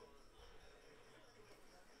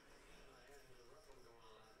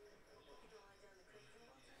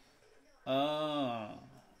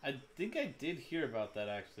 I think I did hear about that,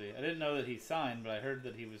 actually. I didn't know that he signed, but I heard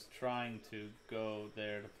that he was trying to go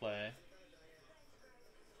there to play.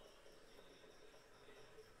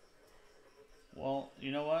 Well,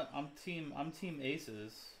 you know what? I'm team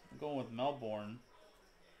Aces. I'm going with Melbourne.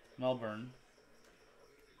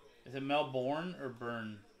 Is it Melbourne or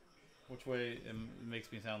Burn? Which way it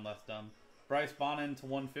makes me sound less dumb. Bryce Bonin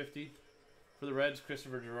 /150 for the Reds,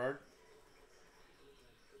 Christopher Gerard.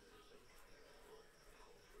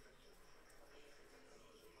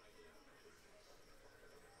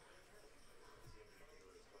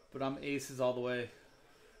 But I'm Aces all the way.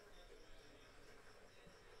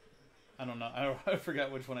 I don't know. I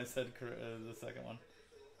forgot which one I said, the second one.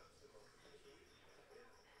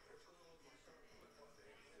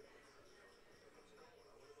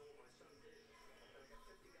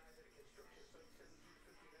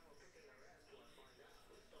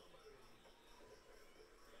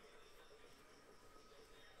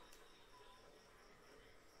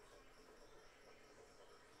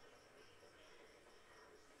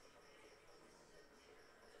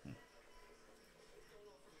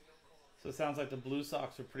 So it sounds like the Blue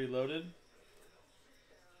Sox are pretty loaded.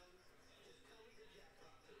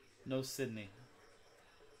 No Sydney.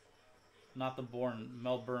 Not the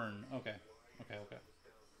Melbourne. Okay.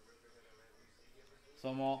 So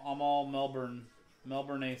I'm all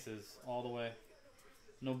Melbourne Aces all the way.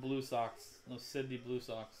 No Blue Sox. No Sydney Blue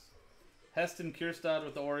Sox. Heston Kierstad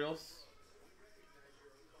with the Orioles.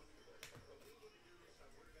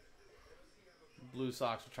 Blue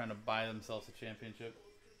Sox are trying to buy themselves a championship.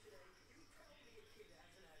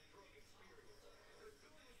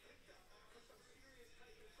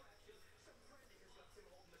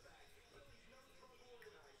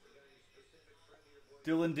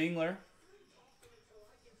 Dylan Dingler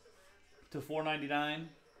to $4.99.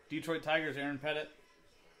 Detroit Tigers, Aaron Pettit.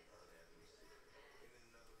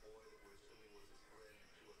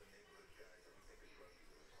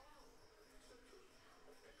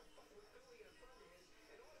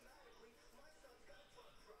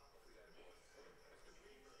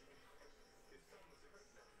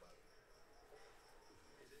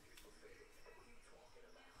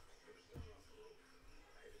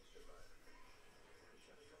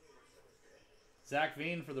 Zach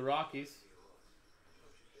Veen for the Rockies.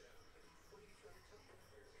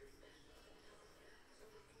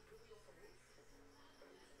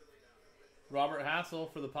 Robert Hassel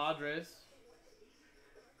for the Padres.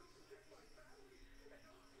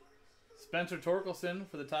 Spencer Torkelson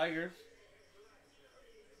for the Tigers.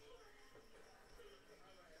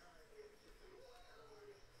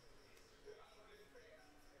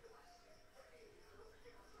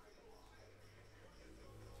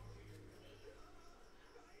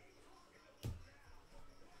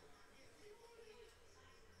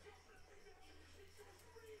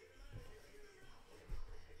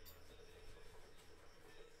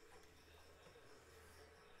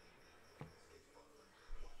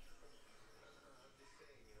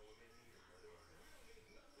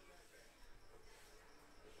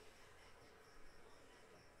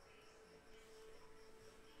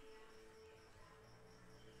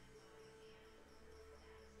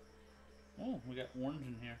 Oh, we got orange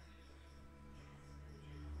in here.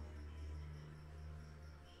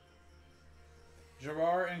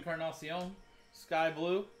 Gerard Encarnacion, Sky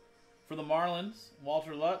Blue for the Marlins,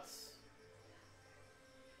 Walter Lutz.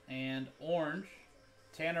 And orange,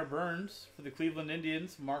 Tanner Burns for the Cleveland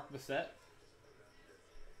Indians, Mark Bissett.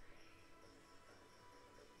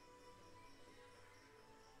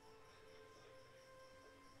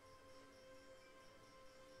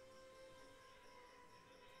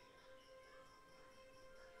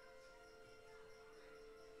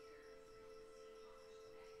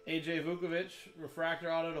 AJ Vukovic,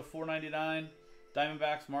 refractor auto to $4.99.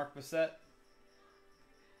 Diamondbacks, Mark Bissett.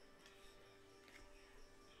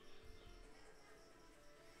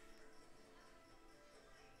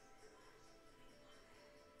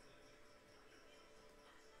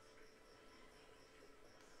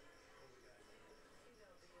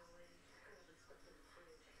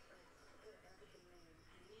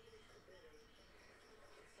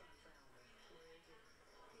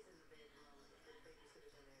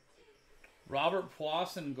 Robert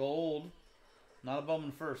Poisson Gold. Not a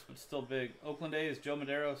Bowman first, but still big. Oakland A's, Joe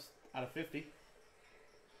Maderos out of 50.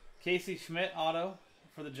 Casey Schmidt auto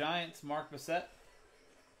for the Giants, Mark Bissett.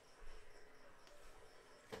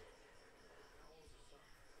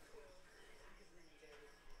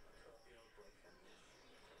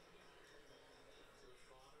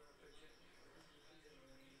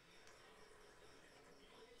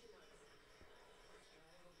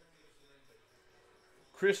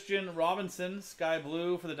 Christian Robinson, Sky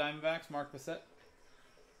Blue for the Diamondbacks, Mark Bissett.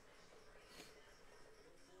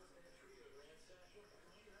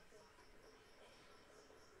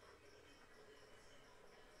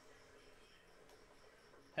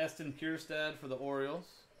 Heston Kjerstad for the Orioles,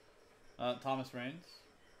 Thomas Raines.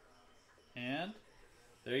 And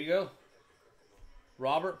there you go.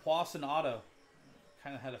 Robert Poisson auto.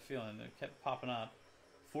 Kind of had a feeling. It kept popping up.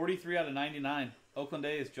 43 out of 99. Oakland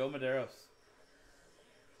A's, Joe Maderos.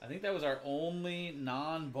 I think that was our only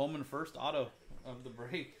non-Bowman first auto of the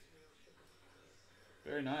break.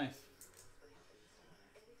 Very nice.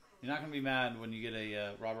 You're not going to be mad when you get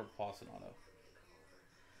a Robert Poisson auto.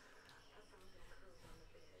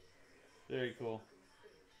 Very cool.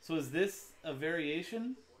 So is this a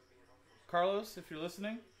variation, Carlos, if you're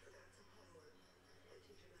listening?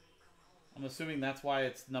 I'm assuming that's why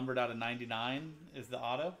it's numbered out of 99 is the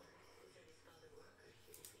auto.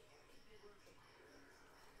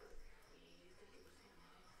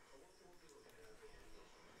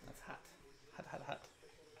 Hot.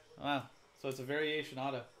 Wow. So it's a variation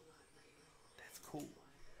auto. That's cool.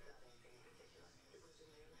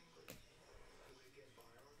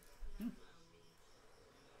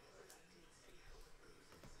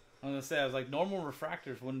 I was going to say, I was like, normal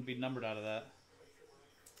refractors wouldn't be numbered out of that.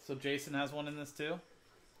 So Jason has one in this too?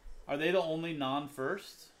 Are they the only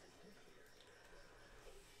non-first?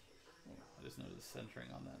 Oh, I just noticed the centering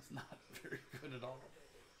on that. It's not very good at all.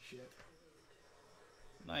 Shit.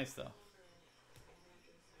 Nice though.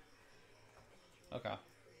 Okay.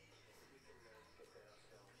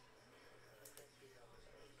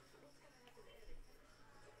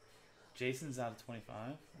 Jason's out of 25.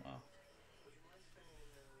 Wow.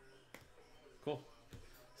 Cool.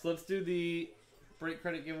 So let's do the break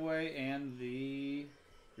credit giveaway and the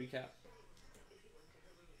recap.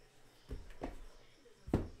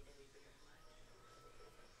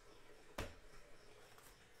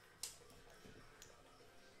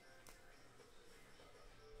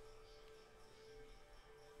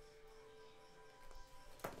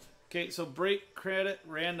 Okay, so break credit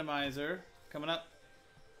randomizer coming up.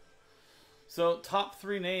 So top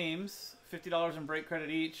 3 names, $50 in break credit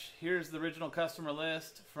each. Here's the original customer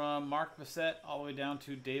list from Mark Bissett all the way down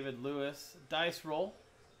to David Lewis. Dice roll.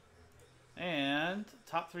 And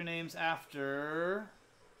top 3 names after,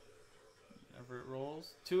 whenever it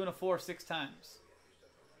rolls, 2 and a 4, 6 times.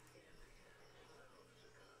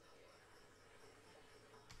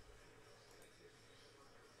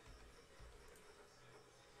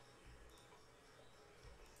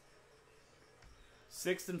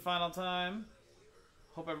 Sixth and final time.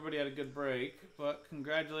 Hope everybody had a good break, but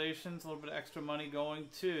congratulations. A little bit of extra money going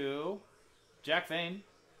to Jack Vane,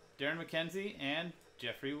 Darren McKenzie, and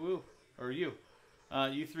Jeffrey Wu, or you.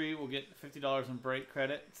 You 3 will get $50 in break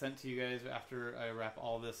credit sent to you guys after I wrap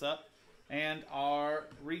all this up. And our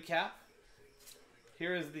recap.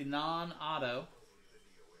 Here is the non-auto.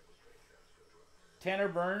 Tanner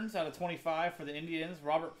Burns out of 25 for the Indians.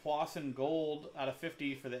 Robert Pawson gold out of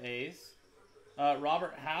 50 for the A's.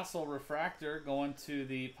 Robert Hassel refractor going to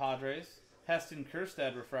the Padres. Heston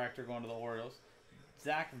Kjerstad refractor going to the Orioles.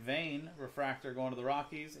 Zach Vane refractor going to the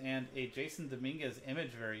Rockies. And a Jason Dominguez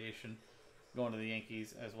image variation going to the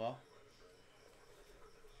Yankees as well.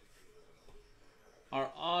 Our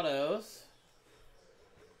autos.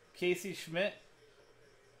 Casey Schmidt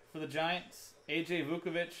for the Giants. AJ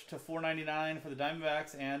Vukovic to $4.99 for the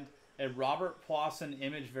Diamondbacks. And a Robert Pawson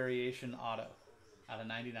image variation auto out of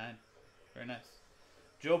 99. Very nice.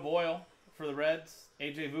 Joe Boyle for the Reds.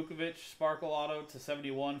 AJ Vukovic, Sparkle Auto to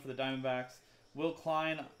 71 for the Diamondbacks. Will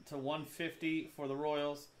Klein to 150 for the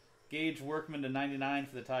Royals. Gage Workman to 99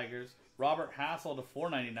 for the Tigers. Robert Hassel to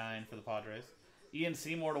 $4.99 for the Padres. Ian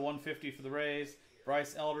Seymour to 150 for the Rays.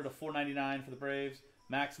 Bryce Elder to $4.99 for the Braves.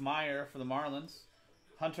 Max Meyer for the Marlins.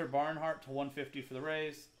 Hunter Barnhart to $150 for the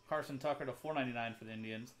Rays. Carson Tucker to $4.99 for the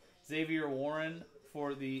Indians. Xavier Warren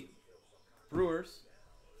for the Brewers.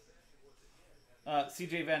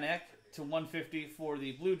 CJ Van Eck to $150 for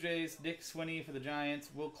the Blue Jays. Dick Swinney for the Giants.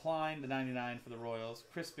 Will Klein to $99 for the Royals.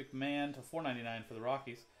 Chris McMahon to $4.99 for the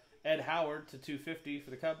Rockies. Ed Howard to $250 for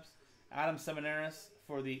the Cubs. Adam Seminaris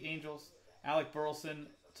for the Angels. Alec Burleson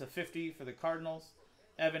to $50 for the Cardinals.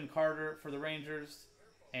 Evan Carter for the Rangers.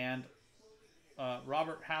 And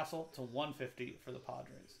Robert Hassel to $150 for the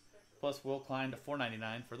Padres. Plus Will Klein to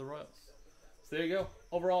 $4.99 for the Royals. So there you go.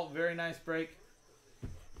 Overall, very nice break.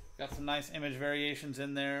 Got some nice image variations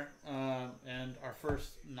in there, and our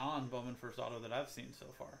first non-Bowman first auto that I've seen so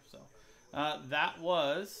far. So that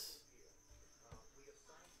was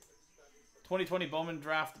 2020 Bowman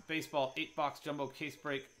Draft Baseball 8-box Jumbo Case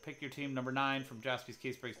Break. Pick your team number 9 from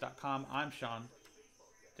JaspysCaseBreaks.com. I'm Sean,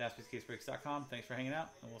 JaspysCaseBreaks.com. Thanks for hanging out,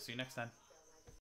 and we'll see you next time.